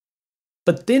Computing.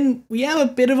 But then we have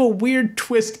a bit of a weird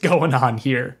twist going on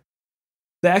here.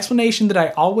 The explanation that I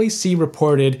always see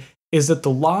reported is that the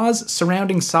laws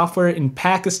surrounding software in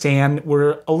Pakistan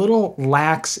were a little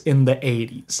lax in the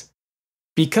 80s.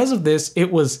 Because of this,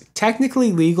 it was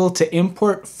technically legal to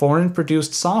import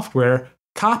foreign-produced software,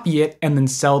 copy it, and then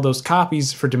sell those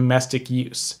copies for domestic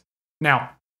use.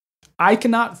 Now, I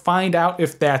cannot find out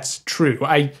if that's true.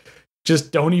 I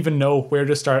just don't even know where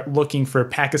to start looking for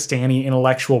Pakistani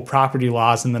intellectual property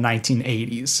laws in the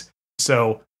 1980s.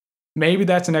 So, maybe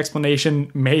that's an explanation,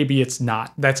 maybe it's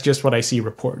not. That's just what I see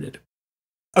reported.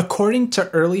 According to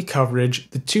early coverage,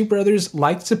 the two brothers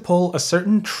liked to pull a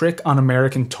certain trick on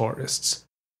American tourists.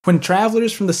 When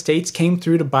travelers from the States came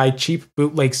through to buy cheap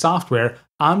bootleg software,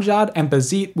 Amjad and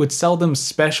Bazit would sell them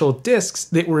special disks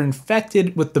that were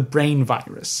infected with the brain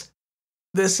virus.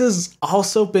 This has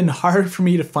also been hard for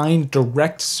me to find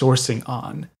direct sourcing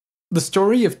on. The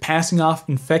story of passing off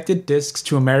infected disks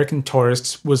to American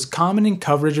tourists was common in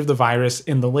coverage of the virus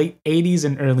in the late 80s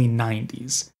and early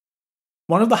 90s.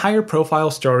 One of the higher profile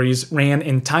stories ran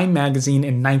in Time magazine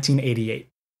in 1988.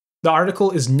 The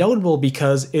article is notable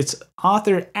because its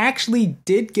author actually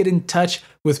did get in touch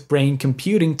with Brain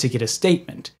Computing to get a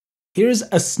statement. Here's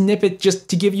a snippet just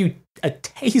to give you a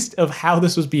taste of how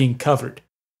this was being covered.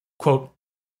 Quote,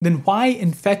 "Then why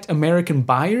infect American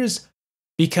buyers?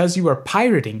 Because you are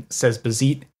pirating," says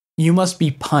Bazit. "You must be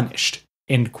punished."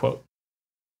 End quote.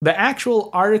 The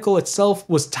actual article itself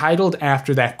was titled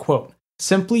after that quote.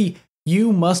 Simply,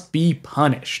 "You must be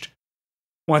punished."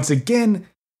 Once again,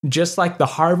 just like the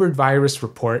Harvard virus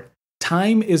report,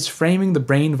 Time is framing the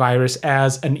brain virus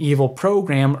as an evil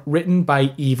program written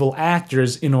by evil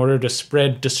actors in order to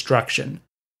spread destruction.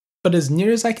 But as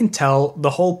near as I can tell, the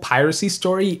whole piracy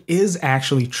story is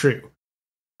actually true.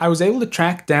 I was able to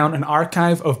track down an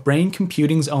archive of Brain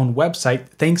Computing's own website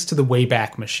thanks to the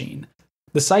Wayback Machine.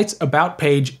 The site's About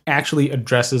page actually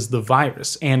addresses the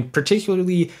virus, and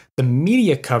particularly the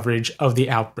media coverage of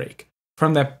the outbreak.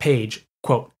 From that page,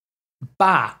 quote,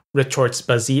 "Bah," retorts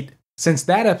Bazit. "Since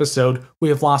that episode, we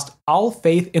have lost all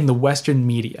faith in the Western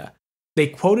media. They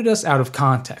quoted us out of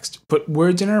context, put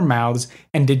words in our mouths,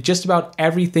 and did just about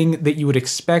everything that you would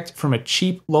expect from a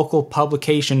cheap local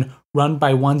publication run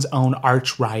by one's own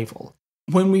arch-rival.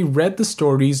 When we read the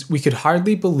stories, we could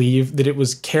hardly believe that it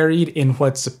was carried in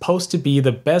what's supposed to be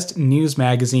the best news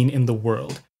magazine in the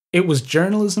world. It was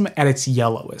journalism at its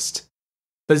yellowest."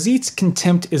 Bazit's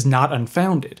contempt is not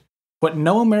unfounded. What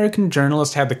no American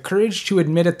journalist had the courage to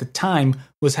admit at the time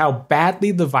was how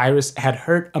badly the virus had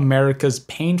hurt America's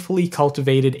painfully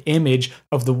cultivated image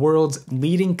of the world's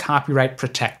leading copyright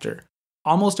protector.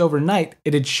 Almost overnight,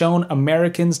 it had shown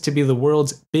Americans to be the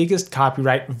world's biggest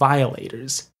copyright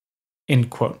violators. End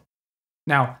quote.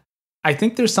 Now, I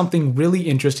think there's something really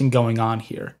interesting going on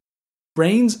here.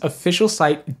 Brain's official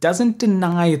site doesn't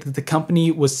deny that the company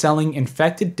was selling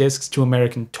infected disks to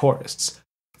American tourists.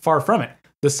 Far from it.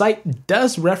 The site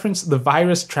does reference the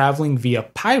virus traveling via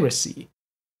piracy.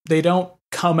 They don't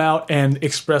come out and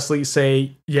expressly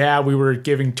say, yeah, we were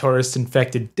giving tourists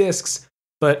infected discs,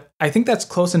 but I think that's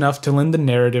close enough to lend the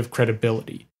narrative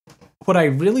credibility. What I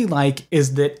really like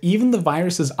is that even the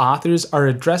virus's authors are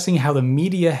addressing how the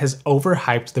media has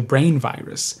overhyped the brain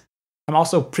virus. I'm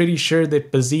also pretty sure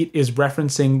that Bazit is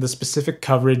referencing the specific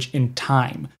coverage in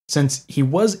Time, since he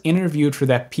was interviewed for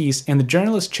that piece and the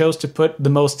journalist chose to put the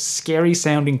most scary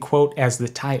sounding quote as the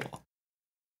title.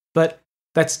 But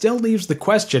that still leaves the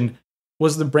question,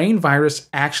 was the brain virus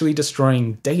actually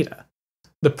destroying data?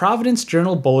 The Providence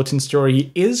Journal Bulletin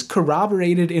story is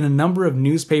corroborated in a number of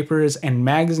newspapers and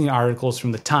magazine articles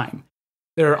from the time.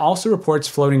 There are also reports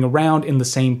floating around in the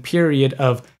same period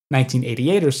of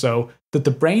 1988 or so that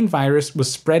the brain virus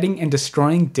was spreading and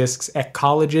destroying discs at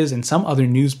colleges and some other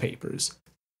newspapers.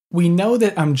 We know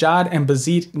that Amjad and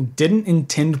Bazit didn't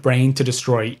intend Brain to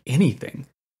destroy anything.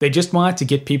 They just wanted to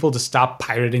get people to stop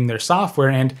pirating their software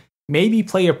and maybe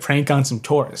play a prank on some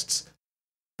tourists.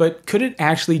 But could it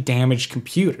actually damage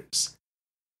computers?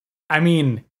 I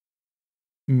mean,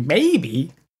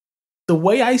 maybe. The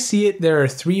way I see it, there are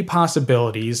three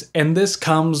possibilities, and this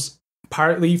comes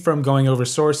partly from going over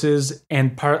sources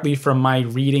and partly from my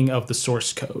reading of the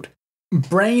source code.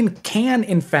 Brain can,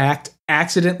 in fact,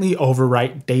 accidentally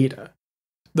overwrite data.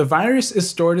 The virus is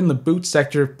stored in the boot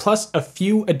sector plus a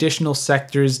few additional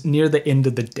sectors near the end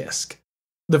of the disk.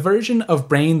 The version of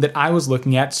Brain that I was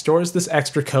looking at stores this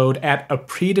extra code at a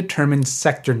predetermined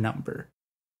sector number.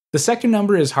 The sector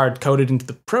number is hard-coded into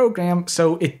the program,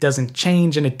 so it doesn't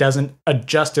change and it doesn't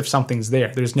adjust if something's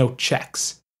there. There's no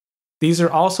checks. These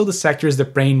are also the sectors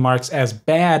that Brain marks as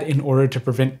bad in order to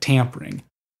prevent tampering.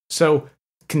 So,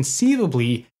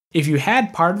 conceivably, if you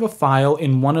had part of a file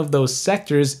in one of those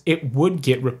sectors, it would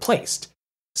get replaced.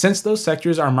 Since those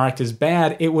sectors are marked as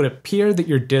bad, it would appear that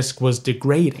your disk was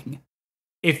degrading.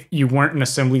 If you weren't an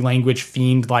assembly language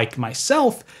fiend like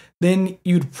myself, then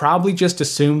you'd probably just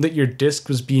assume that your disk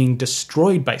was being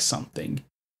destroyed by something.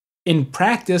 In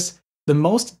practice, the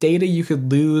most data you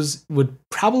could lose would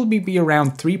probably be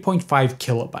around 3.5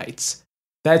 kilobytes.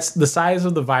 That's the size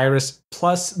of the virus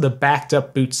plus the backed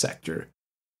up boot sector.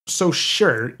 So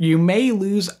sure, you may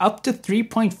lose up to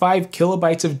 3.5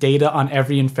 kilobytes of data on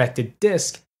every infected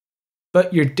disk,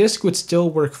 but your disk would still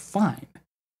work fine.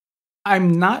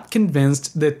 I'm not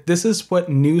convinced that this is what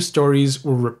news stories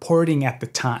were reporting at the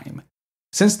time.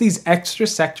 Since these extra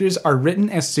sectors are written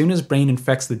as soon as Brain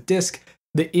infects the disk,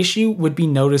 the issue would be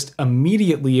noticed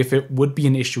immediately if it would be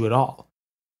an issue at all.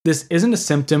 This isn't a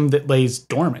symptom that lays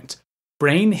dormant.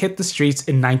 Brain hit the streets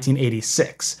in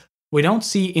 1986. We don't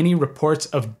see any reports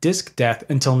of disk death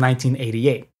until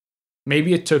 1988.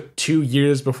 Maybe it took 2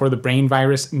 years before the Brain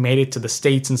virus made it to the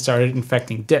States and started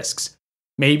infecting disks.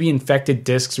 Maybe infected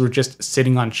disks were just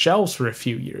sitting on shelves for a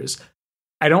few years.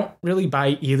 I don't really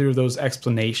buy either of those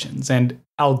explanations, and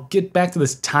I'll get back to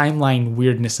this timeline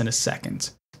weirdness in a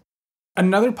second.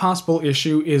 Another possible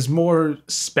issue is more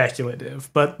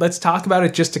speculative, but let's talk about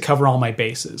it just to cover all my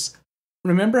bases.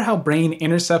 Remember how Brain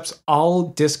intercepts all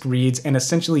disk reads and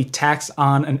essentially tacks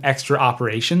on an extra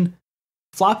operation?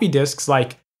 Floppy disks,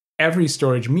 like every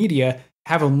storage media,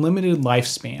 have a limited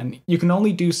lifespan. You can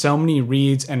only do so many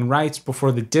reads and writes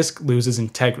before the disk loses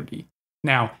integrity.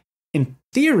 Now, in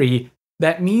theory,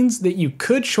 that means that you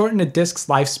could shorten a disk's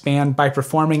lifespan by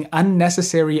performing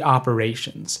unnecessary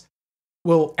operations.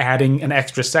 Will adding an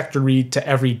extra sector read to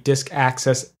every disk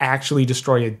access actually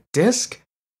destroy a disk?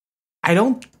 I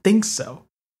don't think so.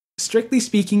 Strictly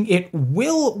speaking, it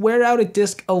will wear out a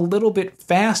disk a little bit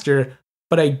faster,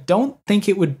 but I don't think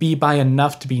it would be by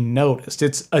enough to be noticed.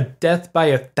 It's a death by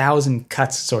 1,000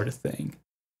 cuts sort of thing.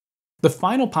 The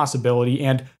final possibility,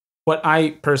 and what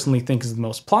I personally think is the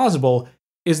most plausible,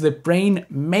 is that Brain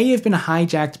may have been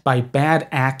hijacked by bad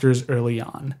actors early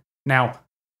on. Now,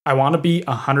 I want to be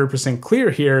 100% clear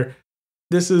here.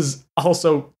 This is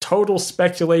also total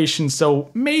speculation, so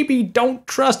maybe don't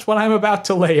trust what I'm about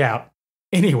to lay out.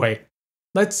 Anyway,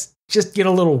 let's just get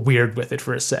a little weird with it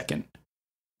for a second.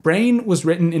 Brain was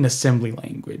written in assembly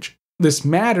language. This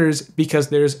matters because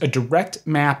there's a direct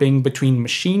mapping between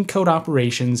machine code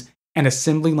operations and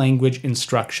assembly language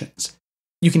instructions.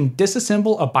 You can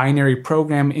disassemble a binary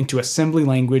program into assembly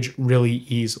language really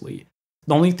easily.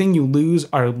 The only thing you lose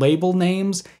are label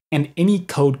names and any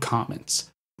code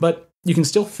comments, but you can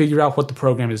still figure out what the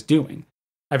program is doing.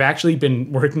 I've actually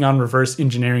been working on reverse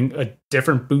engineering a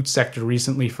different boot sector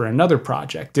recently for another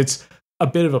project. It's a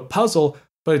bit of a puzzle,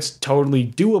 but it's totally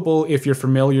doable if you're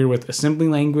familiar with assembly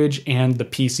language and the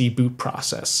PC boot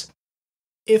process.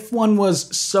 If one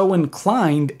was so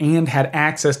inclined and had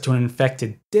access to an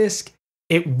infected disk,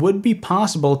 it would be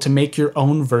possible to make your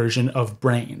own version of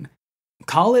Brain.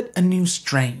 Call it a new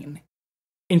strain.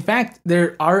 In fact,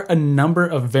 there are a number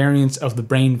of variants of the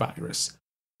Brain virus.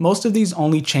 Most of these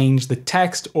only change the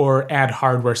text or add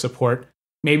hardware support,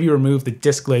 maybe remove the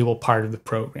disk label part of the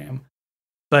program.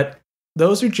 But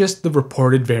those are just the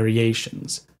reported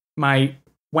variations. My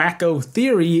wacko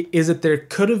theory is that there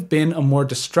could have been a more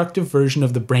destructive version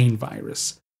of the Brain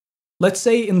virus. Let's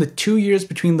say in the 2 years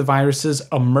between the virus's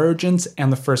emergence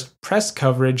and the first press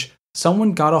coverage,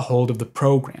 someone got a hold of the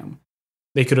program.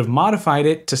 They could have modified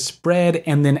it to spread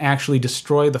and then actually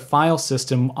destroy the file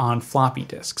system on floppy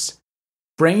disks.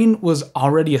 Brain was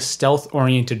already a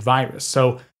stealth-oriented virus,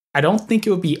 so I don't think it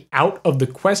would be out of the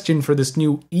question for this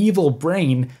new evil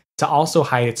Brain to also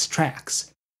hide its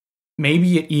tracks.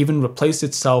 Maybe it even replaced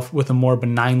itself with a more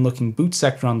benign-looking boot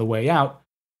sector on the way out,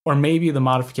 or maybe the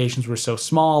modifications were so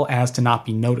small as to not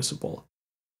be noticeable.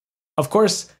 Of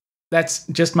course, that's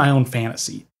just my own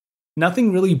fantasy.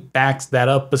 Nothing really backs that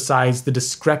up besides the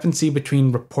discrepancy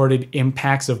between reported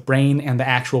impacts of Brain and the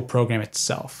actual program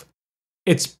itself.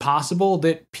 It's possible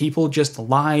that people just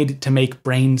lied to make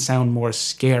Brain sound more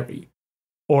scary,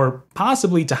 or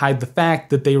possibly to hide the fact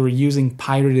that they were using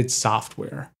pirated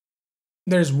software.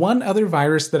 There's one other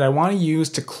virus that I want to use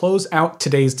to close out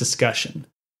today's discussion.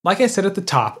 Like I said at the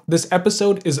top, this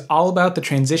episode is all about the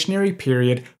transitionary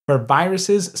period where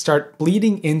viruses start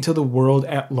bleeding into the world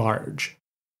at large.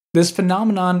 This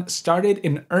phenomenon started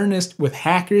in earnest with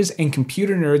hackers and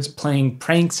computer nerds playing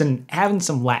pranks and having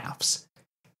some laughs.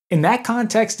 In that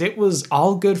context, it was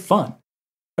all good fun.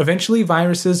 Eventually,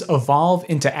 viruses evolve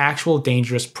into actual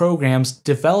dangerous programs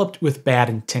developed with bad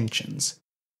intentions.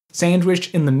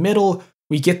 Sandwiched in the middle,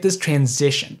 we get this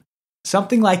transition,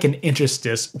 something like an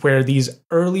interstice where these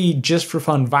early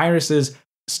just-for-fun viruses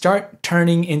start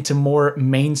turning into more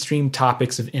mainstream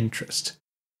topics of interest.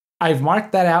 I've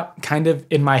marked that out kind of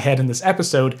in my head in this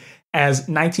episode as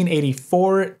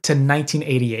 1984 to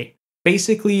 1988,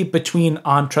 basically between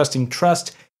On Trusting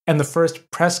Trust and the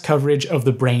first press coverage of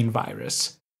the Brain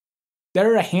virus.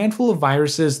 There are a handful of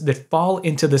viruses that fall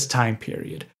into this time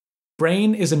period.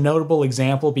 Brain is a notable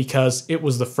example because it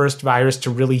was the first virus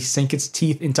to really sink its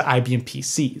teeth into IBM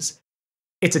PCs.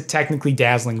 It's a technically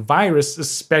dazzling virus,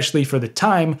 especially for the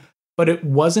time, but it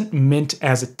wasn't meant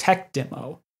as a tech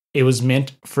demo. It was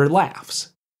meant for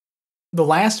laughs. The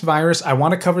last virus I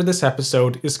want to cover this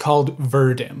episode is called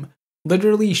Virdim,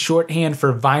 literally shorthand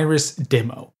for virus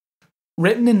demo.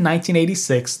 Written in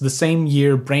 1986, the same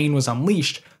year Brain was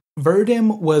unleashed,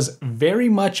 Virdim was very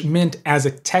much meant as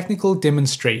a technical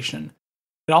demonstration.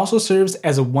 It also serves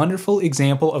as a wonderful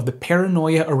example of the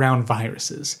paranoia around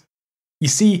viruses. You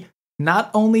see, not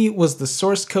only was the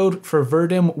source code for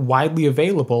Virdim widely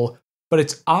available, but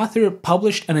its author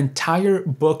published an entire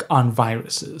book on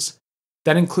viruses.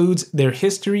 That includes their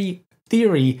history,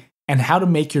 theory, and how to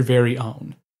make your very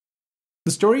own.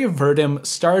 The story of Virdim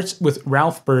starts with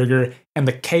Ralph Berger and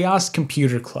the Chaos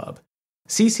Computer Club.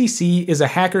 CCC is a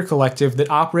hacker collective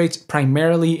that operates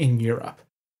primarily in Europe.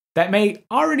 That may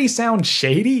already sound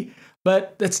shady,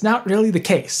 but that's not really the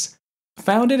case.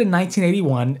 Founded in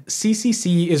 1981,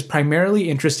 CCC is primarily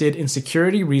interested in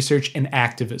security research and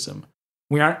activism.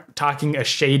 We aren't talking a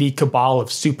shady cabal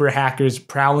of super hackers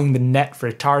prowling the net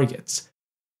for targets.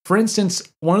 For instance,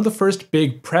 one of the first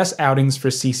big press outings for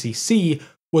CCC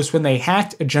was when they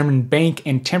hacked a German bank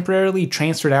and temporarily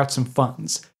transferred out some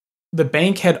funds. The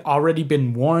bank had already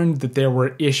been warned that there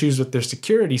were issues with their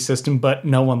security system, but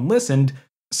no one listened,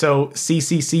 so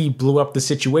CCC blew up the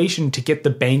situation to get the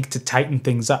bank to tighten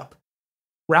things up.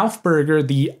 Ralph Berger,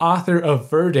 the author of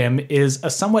Virdim, is a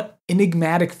somewhat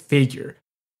enigmatic figure.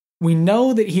 We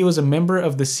know that he was a member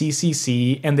of the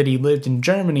CCC and that he lived in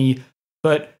Germany,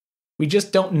 but we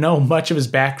just don't know much of his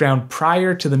background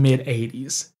prior to the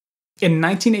mid-80s. In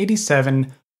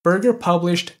 1987, Berger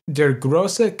published Der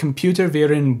große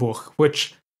Computervirenbuch,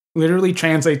 which literally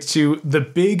translates to the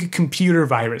Big Computer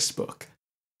Virus Book.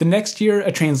 The next year,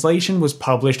 a translation was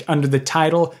published under the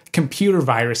title Computer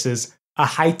Viruses, a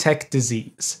High-Tech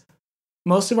Disease.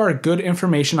 Most of our good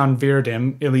information on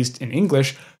Virdim, at least in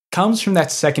English, comes from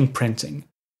that second printing.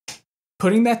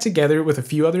 Putting that together with a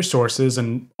few other sources,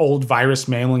 an old virus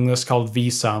mailing list called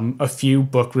VSUM, a few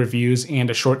book reviews,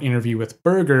 and a short interview with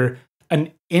Berger, an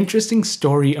interesting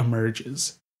story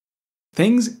emerges.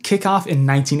 Things kick off in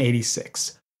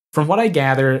 1986. From what I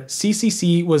gather,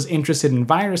 CCC was interested in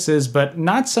viruses, but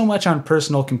not so much on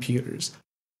personal computers.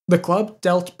 The club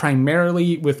dealt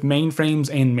primarily with mainframes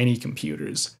and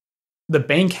mini-computers. The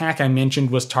bank hack I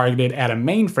mentioned was targeted at a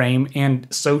mainframe,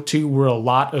 and so too were a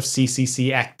lot of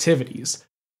CCC activities.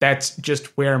 That's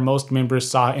just where most members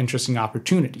saw interesting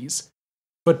opportunities.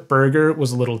 But Burger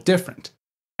was a little different.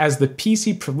 As the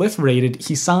PC proliferated,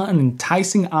 he saw an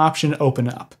enticing option open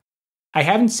up. I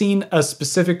haven't seen a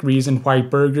specific reason why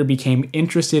Burger became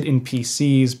interested in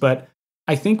PCs, but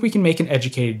I think we can make an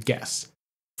educated guess.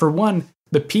 For one,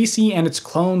 the PC and its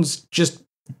clones just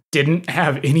didn't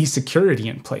have any security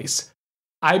in place.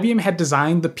 IBM had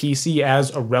designed the PC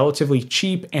as a relatively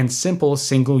cheap and simple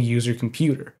single-user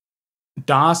computer.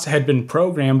 DOS had been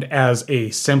programmed as a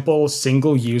simple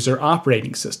single-user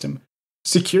operating system.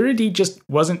 Security just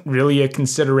wasn't really a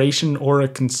consideration or a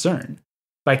concern.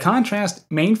 By contrast,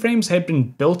 mainframes had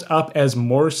been built up as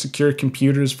more secure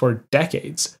computers for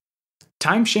decades.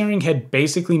 Time-sharing had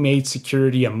basically made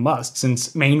security a must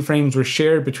since mainframes were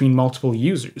shared between multiple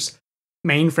users.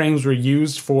 Mainframes were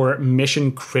used for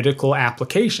mission-critical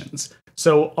applications,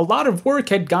 so a lot of work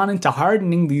had gone into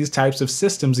hardening these types of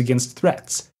systems against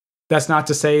threats. That's not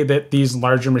to say that these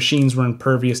larger machines were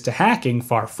impervious to hacking,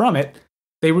 far from it.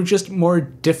 They were just more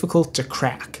difficult to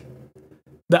crack.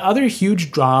 The other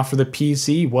huge draw for the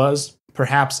PC was,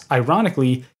 perhaps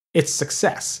ironically, its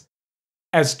success.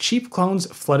 As cheap clones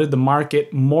flooded the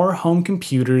market, more home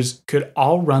computers could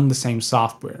all run the same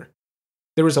software.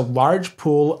 There was a large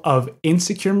pool of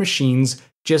insecure machines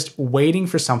just waiting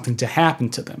for something to happen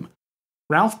to them.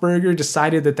 Ralph Burger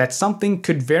decided that something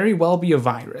could very well be a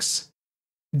virus.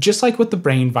 Just like with the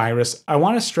brain virus, I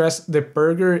want to stress that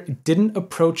Burger didn't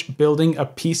approach building a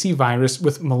PC virus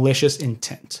with malicious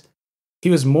intent. He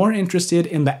was more interested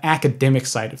in the academic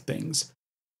side of things.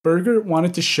 Burger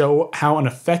wanted to show how an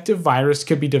effective virus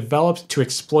could be developed to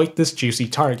exploit this juicy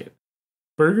target.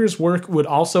 Burger's work would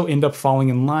also end up falling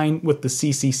in line with the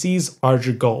CCC's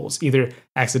larger goals, either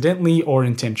accidentally or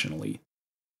intentionally.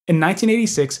 In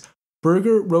 1986,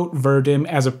 Burger wrote Verdim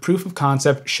as a proof of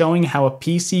concept showing how a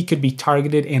PC could be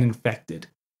targeted and infected.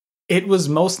 It was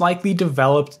most likely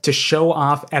developed to show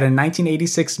off at a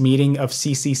 1986 meeting of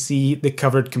CCC that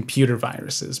covered computer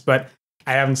viruses, but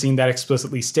I haven't seen that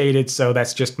explicitly stated, so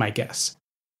that's just my guess.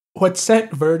 What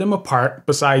set Verdim apart,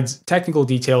 besides technical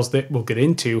details that we'll get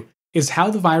into, is how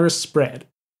the virus spread.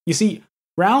 You see,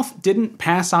 Ralph didn't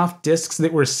pass off disks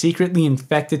that were secretly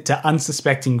infected to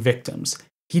unsuspecting victims.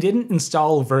 He didn't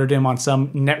install Verdim on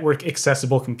some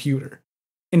network-accessible computer.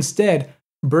 Instead,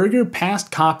 Burger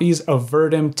passed copies of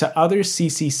Verdim to other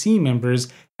CCC members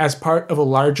as part of a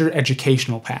larger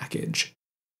educational package.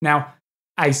 Now,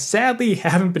 I sadly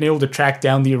haven't been able to track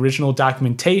down the original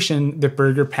documentation that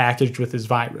Burger packaged with his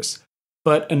virus,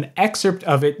 but an excerpt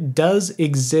of it does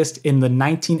exist in the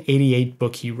 1988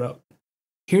 book he wrote.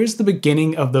 Here's the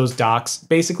beginning of those docs,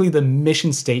 basically the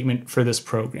mission statement for this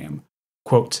program.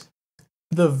 Quote,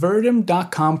 "The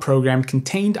Verdim.com program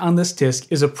contained on this disk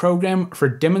is a program for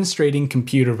demonstrating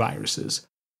computer viruses.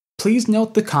 Please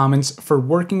note the comments for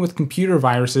working with computer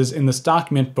viruses in this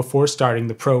document before starting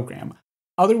the program.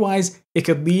 Otherwise, it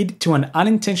could lead to an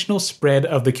unintentional spread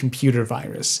of the computer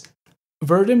virus.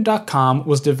 Verdim.com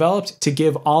was developed to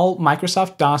give all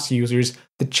Microsoft DOS users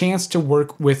the chance to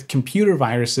work with computer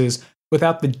viruses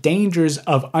without the dangers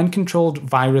of uncontrolled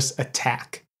virus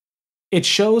attack. It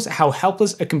shows how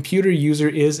helpless a computer user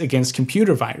is against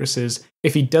computer viruses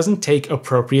if he doesn't take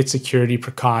appropriate security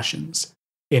precautions."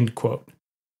 End quote.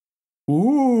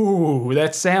 Ooh,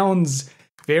 that sounds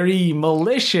very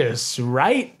malicious,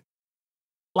 right?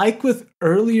 Like with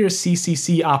earlier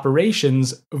CCC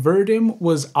operations, Verdim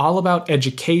was all about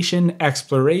education,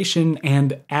 exploration,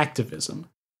 and activism.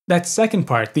 That second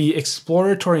part, the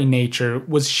exploratory nature,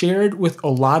 was shared with a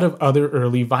lot of other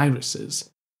early viruses.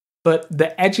 But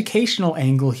the educational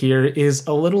angle here is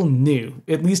a little new,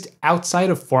 at least outside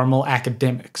of formal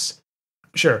academics.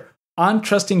 Sure, On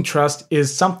Trusting Trust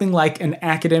is something like an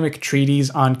academic treatise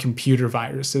on computer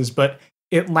viruses, but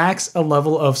it lacks a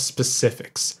level of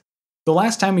specifics. The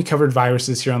last time we covered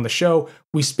viruses here on the show,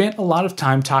 we spent a lot of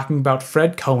time talking about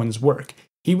Fred Cohen's work.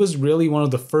 He was really one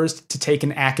of the first to take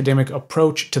an academic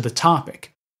approach to the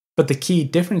topic. But the key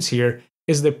difference here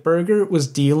is that Burger was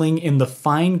dealing in the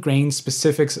fine-grained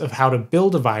specifics of how to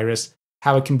build a virus,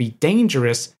 how it can be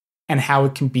dangerous, and how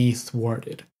it can be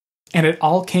thwarted. And it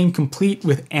all came complete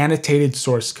with annotated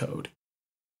source code.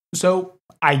 So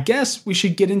I guess we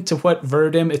should get into what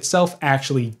Verdim itself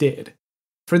actually did.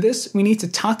 For this, we need to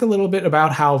talk a little bit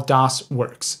about how DOS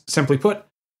works. Simply put,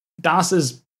 DOS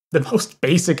is the most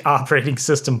basic operating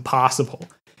system possible.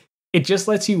 It just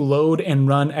lets you load and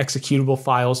run executable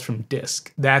files from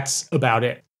disk. That's about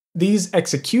it. These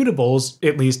executables,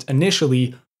 at least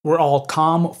initially, were all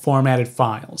COM formatted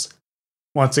files.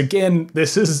 Once again,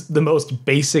 this is the most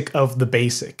basic of the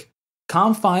basic.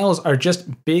 COM files are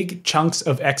just big chunks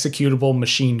of executable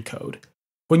machine code.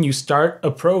 When you start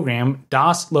a program,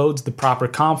 DOS loads the proper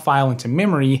COM file into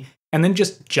memory and then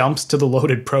just jumps to the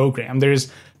loaded program.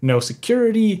 There's no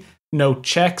security, no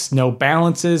checks, no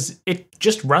balances. It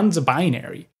just runs a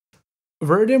binary.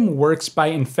 Verdum works by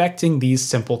infecting these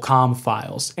simple COM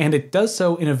files, and it does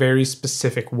so in a very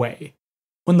specific way.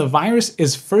 When the virus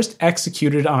is first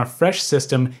executed on a fresh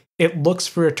system, it looks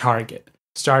for a target,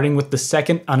 starting with the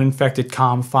second uninfected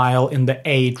COM file in the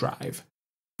A drive.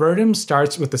 Verdum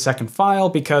starts with the second file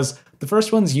because the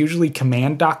first one's usually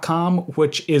command.com,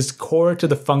 which is core to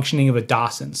the functioning of a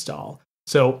DOS install,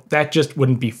 so that just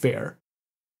wouldn't be fair.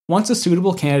 Once a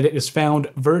suitable candidate is found,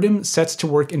 Verdum sets to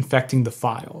work infecting the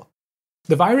file.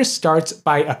 The virus starts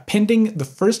by appending the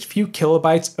first few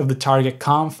kilobytes of the target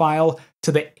COM file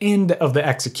to the end of the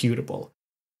executable.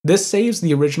 This saves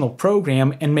the original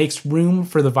program and makes room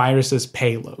for the virus's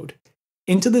payload.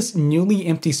 Into this newly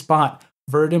empty spot,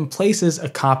 Verdum places a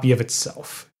copy of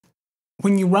itself.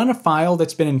 When you run a file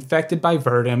that's been infected by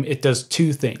Verdum, it does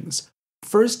two things.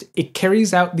 First, it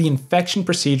carries out the infection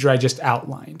procedure I just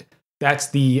outlined. That's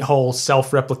the whole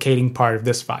self-replicating part of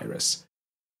this virus.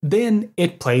 Then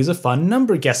it plays a fun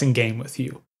number guessing game with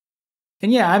you.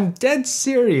 And yeah, I'm dead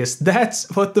serious.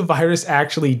 That's what the virus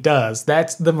actually does.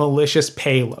 That's the malicious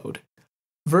payload.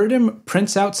 Verdum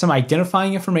prints out some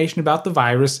identifying information about the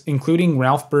virus, including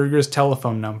Ralph Berger's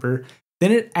telephone number.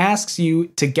 Then it asks you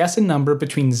to guess a number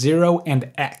between 0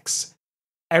 and X.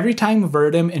 Every time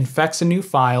Verdum infects a new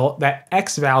file, that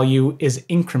X value is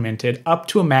incremented up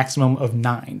to a maximum of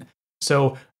 9.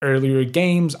 So earlier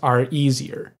games are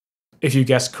easier. If you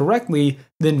guess correctly,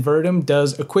 then Verdum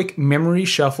does a quick memory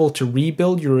shuffle to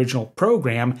rebuild your original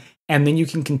program, and then you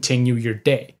can continue your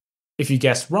day. If you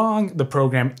guess wrong, the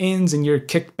program ends and you're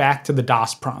kicked back to the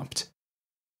DOS prompt.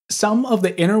 Some of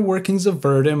the inner workings of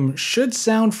Verdum should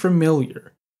sound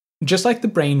familiar. Just like the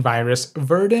brain virus,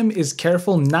 Verdum is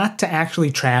careful not to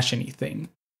actually trash anything.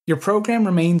 Your program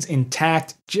remains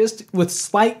intact, just with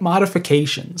slight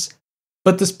modifications.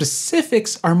 But the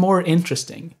specifics are more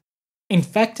interesting.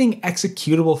 Infecting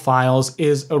executable files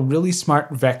is a really smart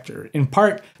vector, in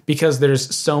part because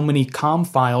there's so many COM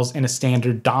files in a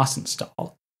standard DOS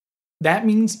install. That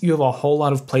means you have a whole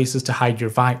lot of places to hide your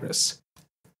virus.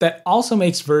 That also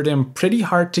makes Verdum pretty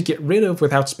hard to get rid of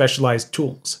without specialized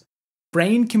tools.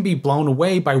 Brain can be blown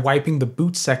away by wiping the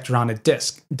boot sector on a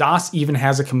disk. DOS even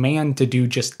has a command to do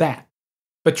just that.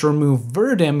 But to remove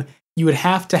Verdum, you would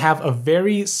have to have a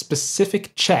very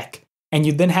specific check, and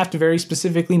you'd then have to very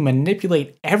specifically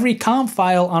manipulate every COM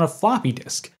file on a floppy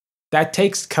disk. That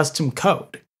takes custom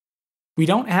code. We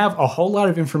don't have a whole lot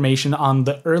of information on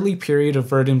the early period of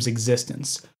Verdum's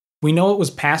existence. We know it was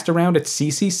passed around at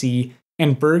CCC,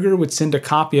 and Berger would send a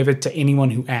copy of it to anyone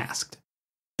who asked.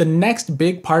 The next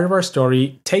big part of our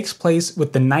story takes place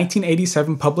with the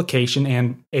 1987 publication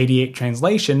and 88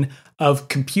 translation of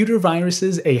Computer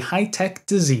Viruses: A High-Tech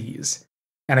Disease.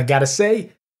 And I gotta say,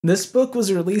 this book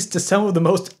was released to some of the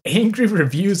most angry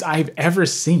reviews I've ever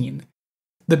seen.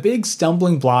 The big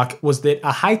stumbling block was that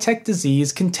a high-tech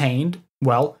disease contained,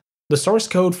 well, the source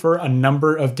code for a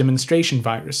number of demonstration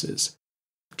viruses.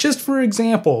 Just for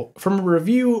example, from a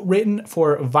review written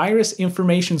for Virus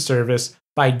Information Service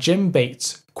by Jim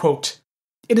Bates, quote,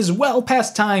 "It is well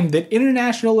past time that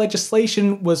international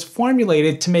legislation was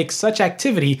formulated to make such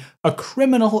activity a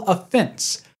criminal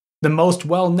offense. The most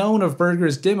well-known of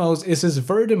Berger's demos is his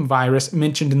Verdum virus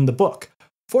mentioned in the book.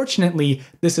 Fortunately,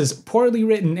 this is poorly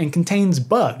written and contains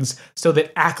bugs, so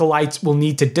that acolytes will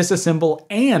need to disassemble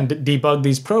and debug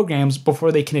these programs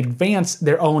before they can advance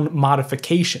their own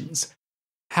modifications.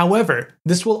 However,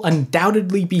 this will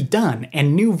undoubtedly be done,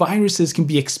 and new viruses can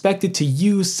be expected to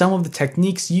use some of the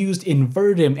techniques used in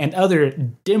Verdum and other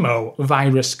demo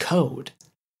virus code."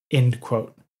 End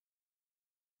quote.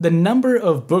 The number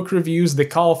of book reviews that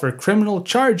call for criminal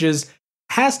charges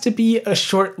has to be a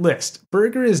short list.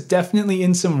 Berger is definitely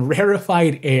in some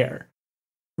rarefied air.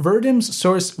 Verdum's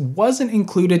source wasn't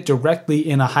included directly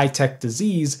in A High-Tech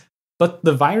Disease, but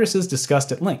the virus is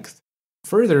discussed at length.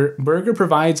 Further, Berger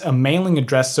provides a mailing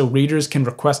address so readers can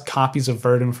request copies of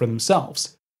Verdum for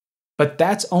themselves. But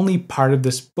that's only part of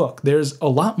this book. There's a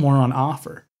lot more on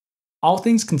offer. All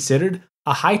things considered,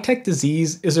 A High-Tech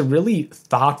Disease is a really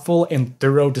thoughtful and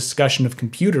thorough discussion of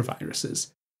computer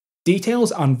viruses.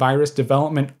 Details on virus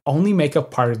development only make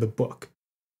up part of the book.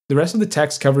 The rest of the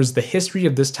text covers the history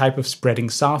of this type of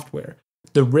spreading software,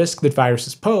 the risk that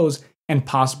viruses pose, and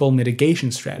possible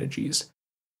mitigation strategies.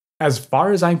 As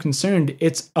far as I'm concerned,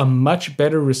 it's a much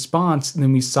better response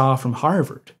than we saw from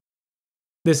Harvard.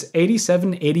 This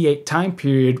 87-88 time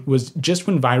period was just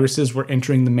when viruses were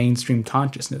entering the mainstream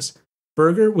consciousness.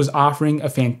 Berger was offering a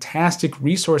fantastic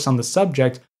resource on the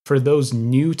subject for those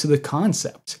new to the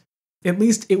concept. At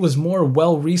least it was more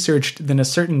well-researched than a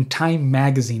certain Time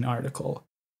magazine article.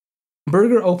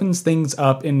 Berger opens things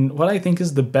up in what I think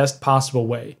is the best possible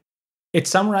way. It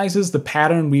summarizes the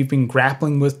pattern we've been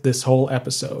grappling with this whole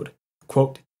episode.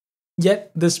 Quote,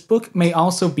 "Yet this book may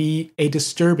also be a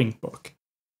disturbing book.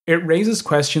 It raises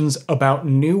questions about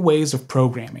new ways of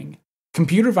programming.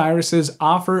 Computer viruses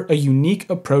offer a unique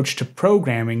approach to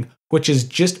programming which is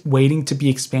just waiting to be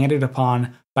expanded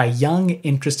upon by young,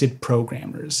 interested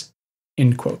programmers."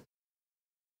 End quote.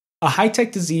 A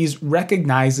high-tech disease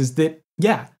recognizes that,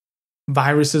 yeah,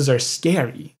 viruses are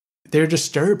scary. They're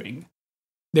disturbing.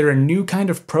 They're a new kind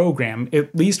of program,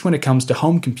 at least when it comes to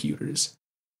home computers.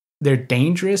 They're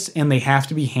dangerous and they have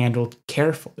to be handled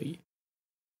carefully.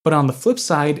 But on the flip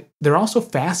side, they're also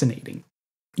fascinating.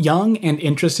 Young and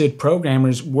interested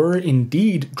programmers were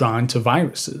indeed drawn to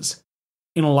viruses.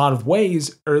 In a lot of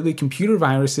ways, early computer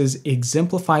viruses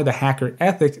exemplify the hacker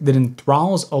ethic that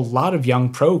enthralls a lot of young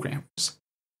programmers.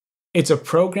 It's a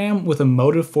program with a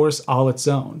motive force all its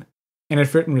own, and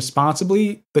if written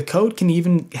responsibly, the code can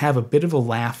even have a bit of a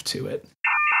laugh to it.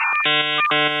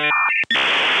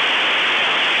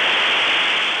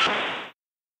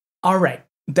 Alright,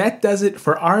 that does it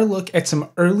for our look at some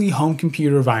early home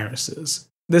computer viruses.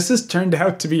 This has turned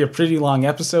out to be a pretty long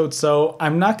episode, so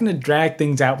I'm not going to drag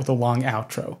things out with a long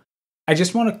outro. I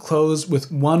just want to close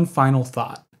with one final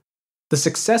thought. The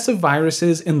success of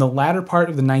viruses in the latter part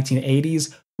of the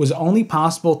 1980s was only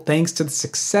possible thanks to the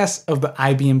success of the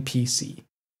IBM PC.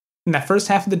 In that first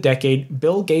half of the decade,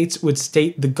 Bill Gates would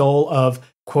state the goal of,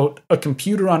 quote, "a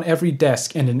computer on every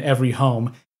desk and in every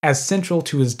home," as central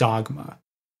to his dogma.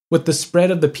 With the spread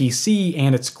of the PC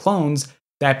and its clones,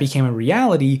 that became a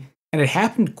reality, and it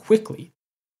happened quickly.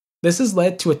 This has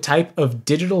led to a type of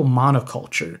digital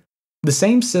monoculture. The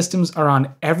same systems are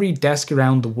on every desk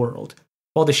around the world.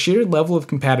 While the sheer level of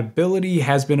compatibility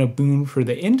has been a boon for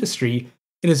the industry,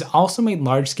 it has also made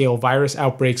large-scale virus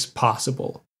outbreaks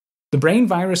possible. The brain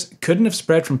virus couldn't have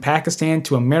spread from Pakistan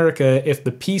to America if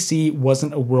the PC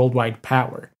wasn't a worldwide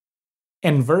power.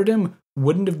 And Verdum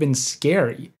wouldn't have been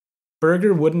scary.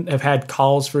 Berger wouldn't have had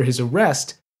calls for his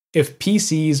arrest if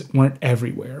PCs weren't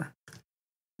everywhere.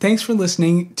 Thanks for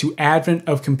listening to Advent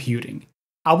of Computing.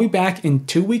 I'll be back in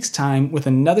 2 weeks' time with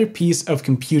another piece of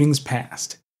computing's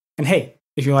past. And hey,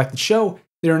 if you like the show,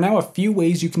 there are now a few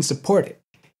ways you can support it.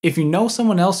 If you know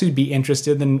someone else who'd be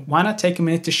interested, then why not take a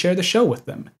minute to share the show with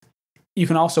them? You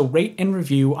can also rate and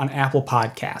review on Apple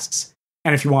Podcasts.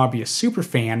 And if you want to be a super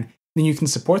fan, then you can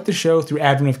support the show through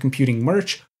Advent of Computing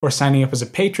merch or signing up as a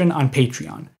patron on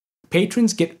Patreon.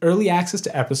 Patrons get early access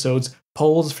to episodes,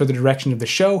 polls for the direction of the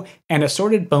show, and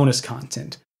assorted bonus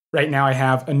content. Right now I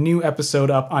have a new episode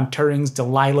up on Turing's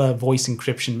Delilah voice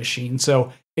encryption machine,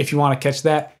 so if you want to catch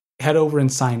that, head over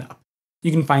and sign up.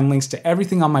 You can find links to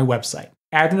everything on my website,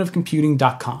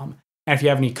 adventofcomputing.com. And if you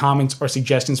have any comments or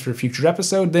suggestions for a future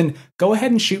episode, then go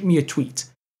ahead and shoot me a tweet.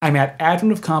 I'm at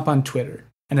adventofcomp on Twitter.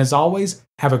 And as always,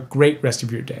 have a great rest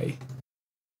of your day.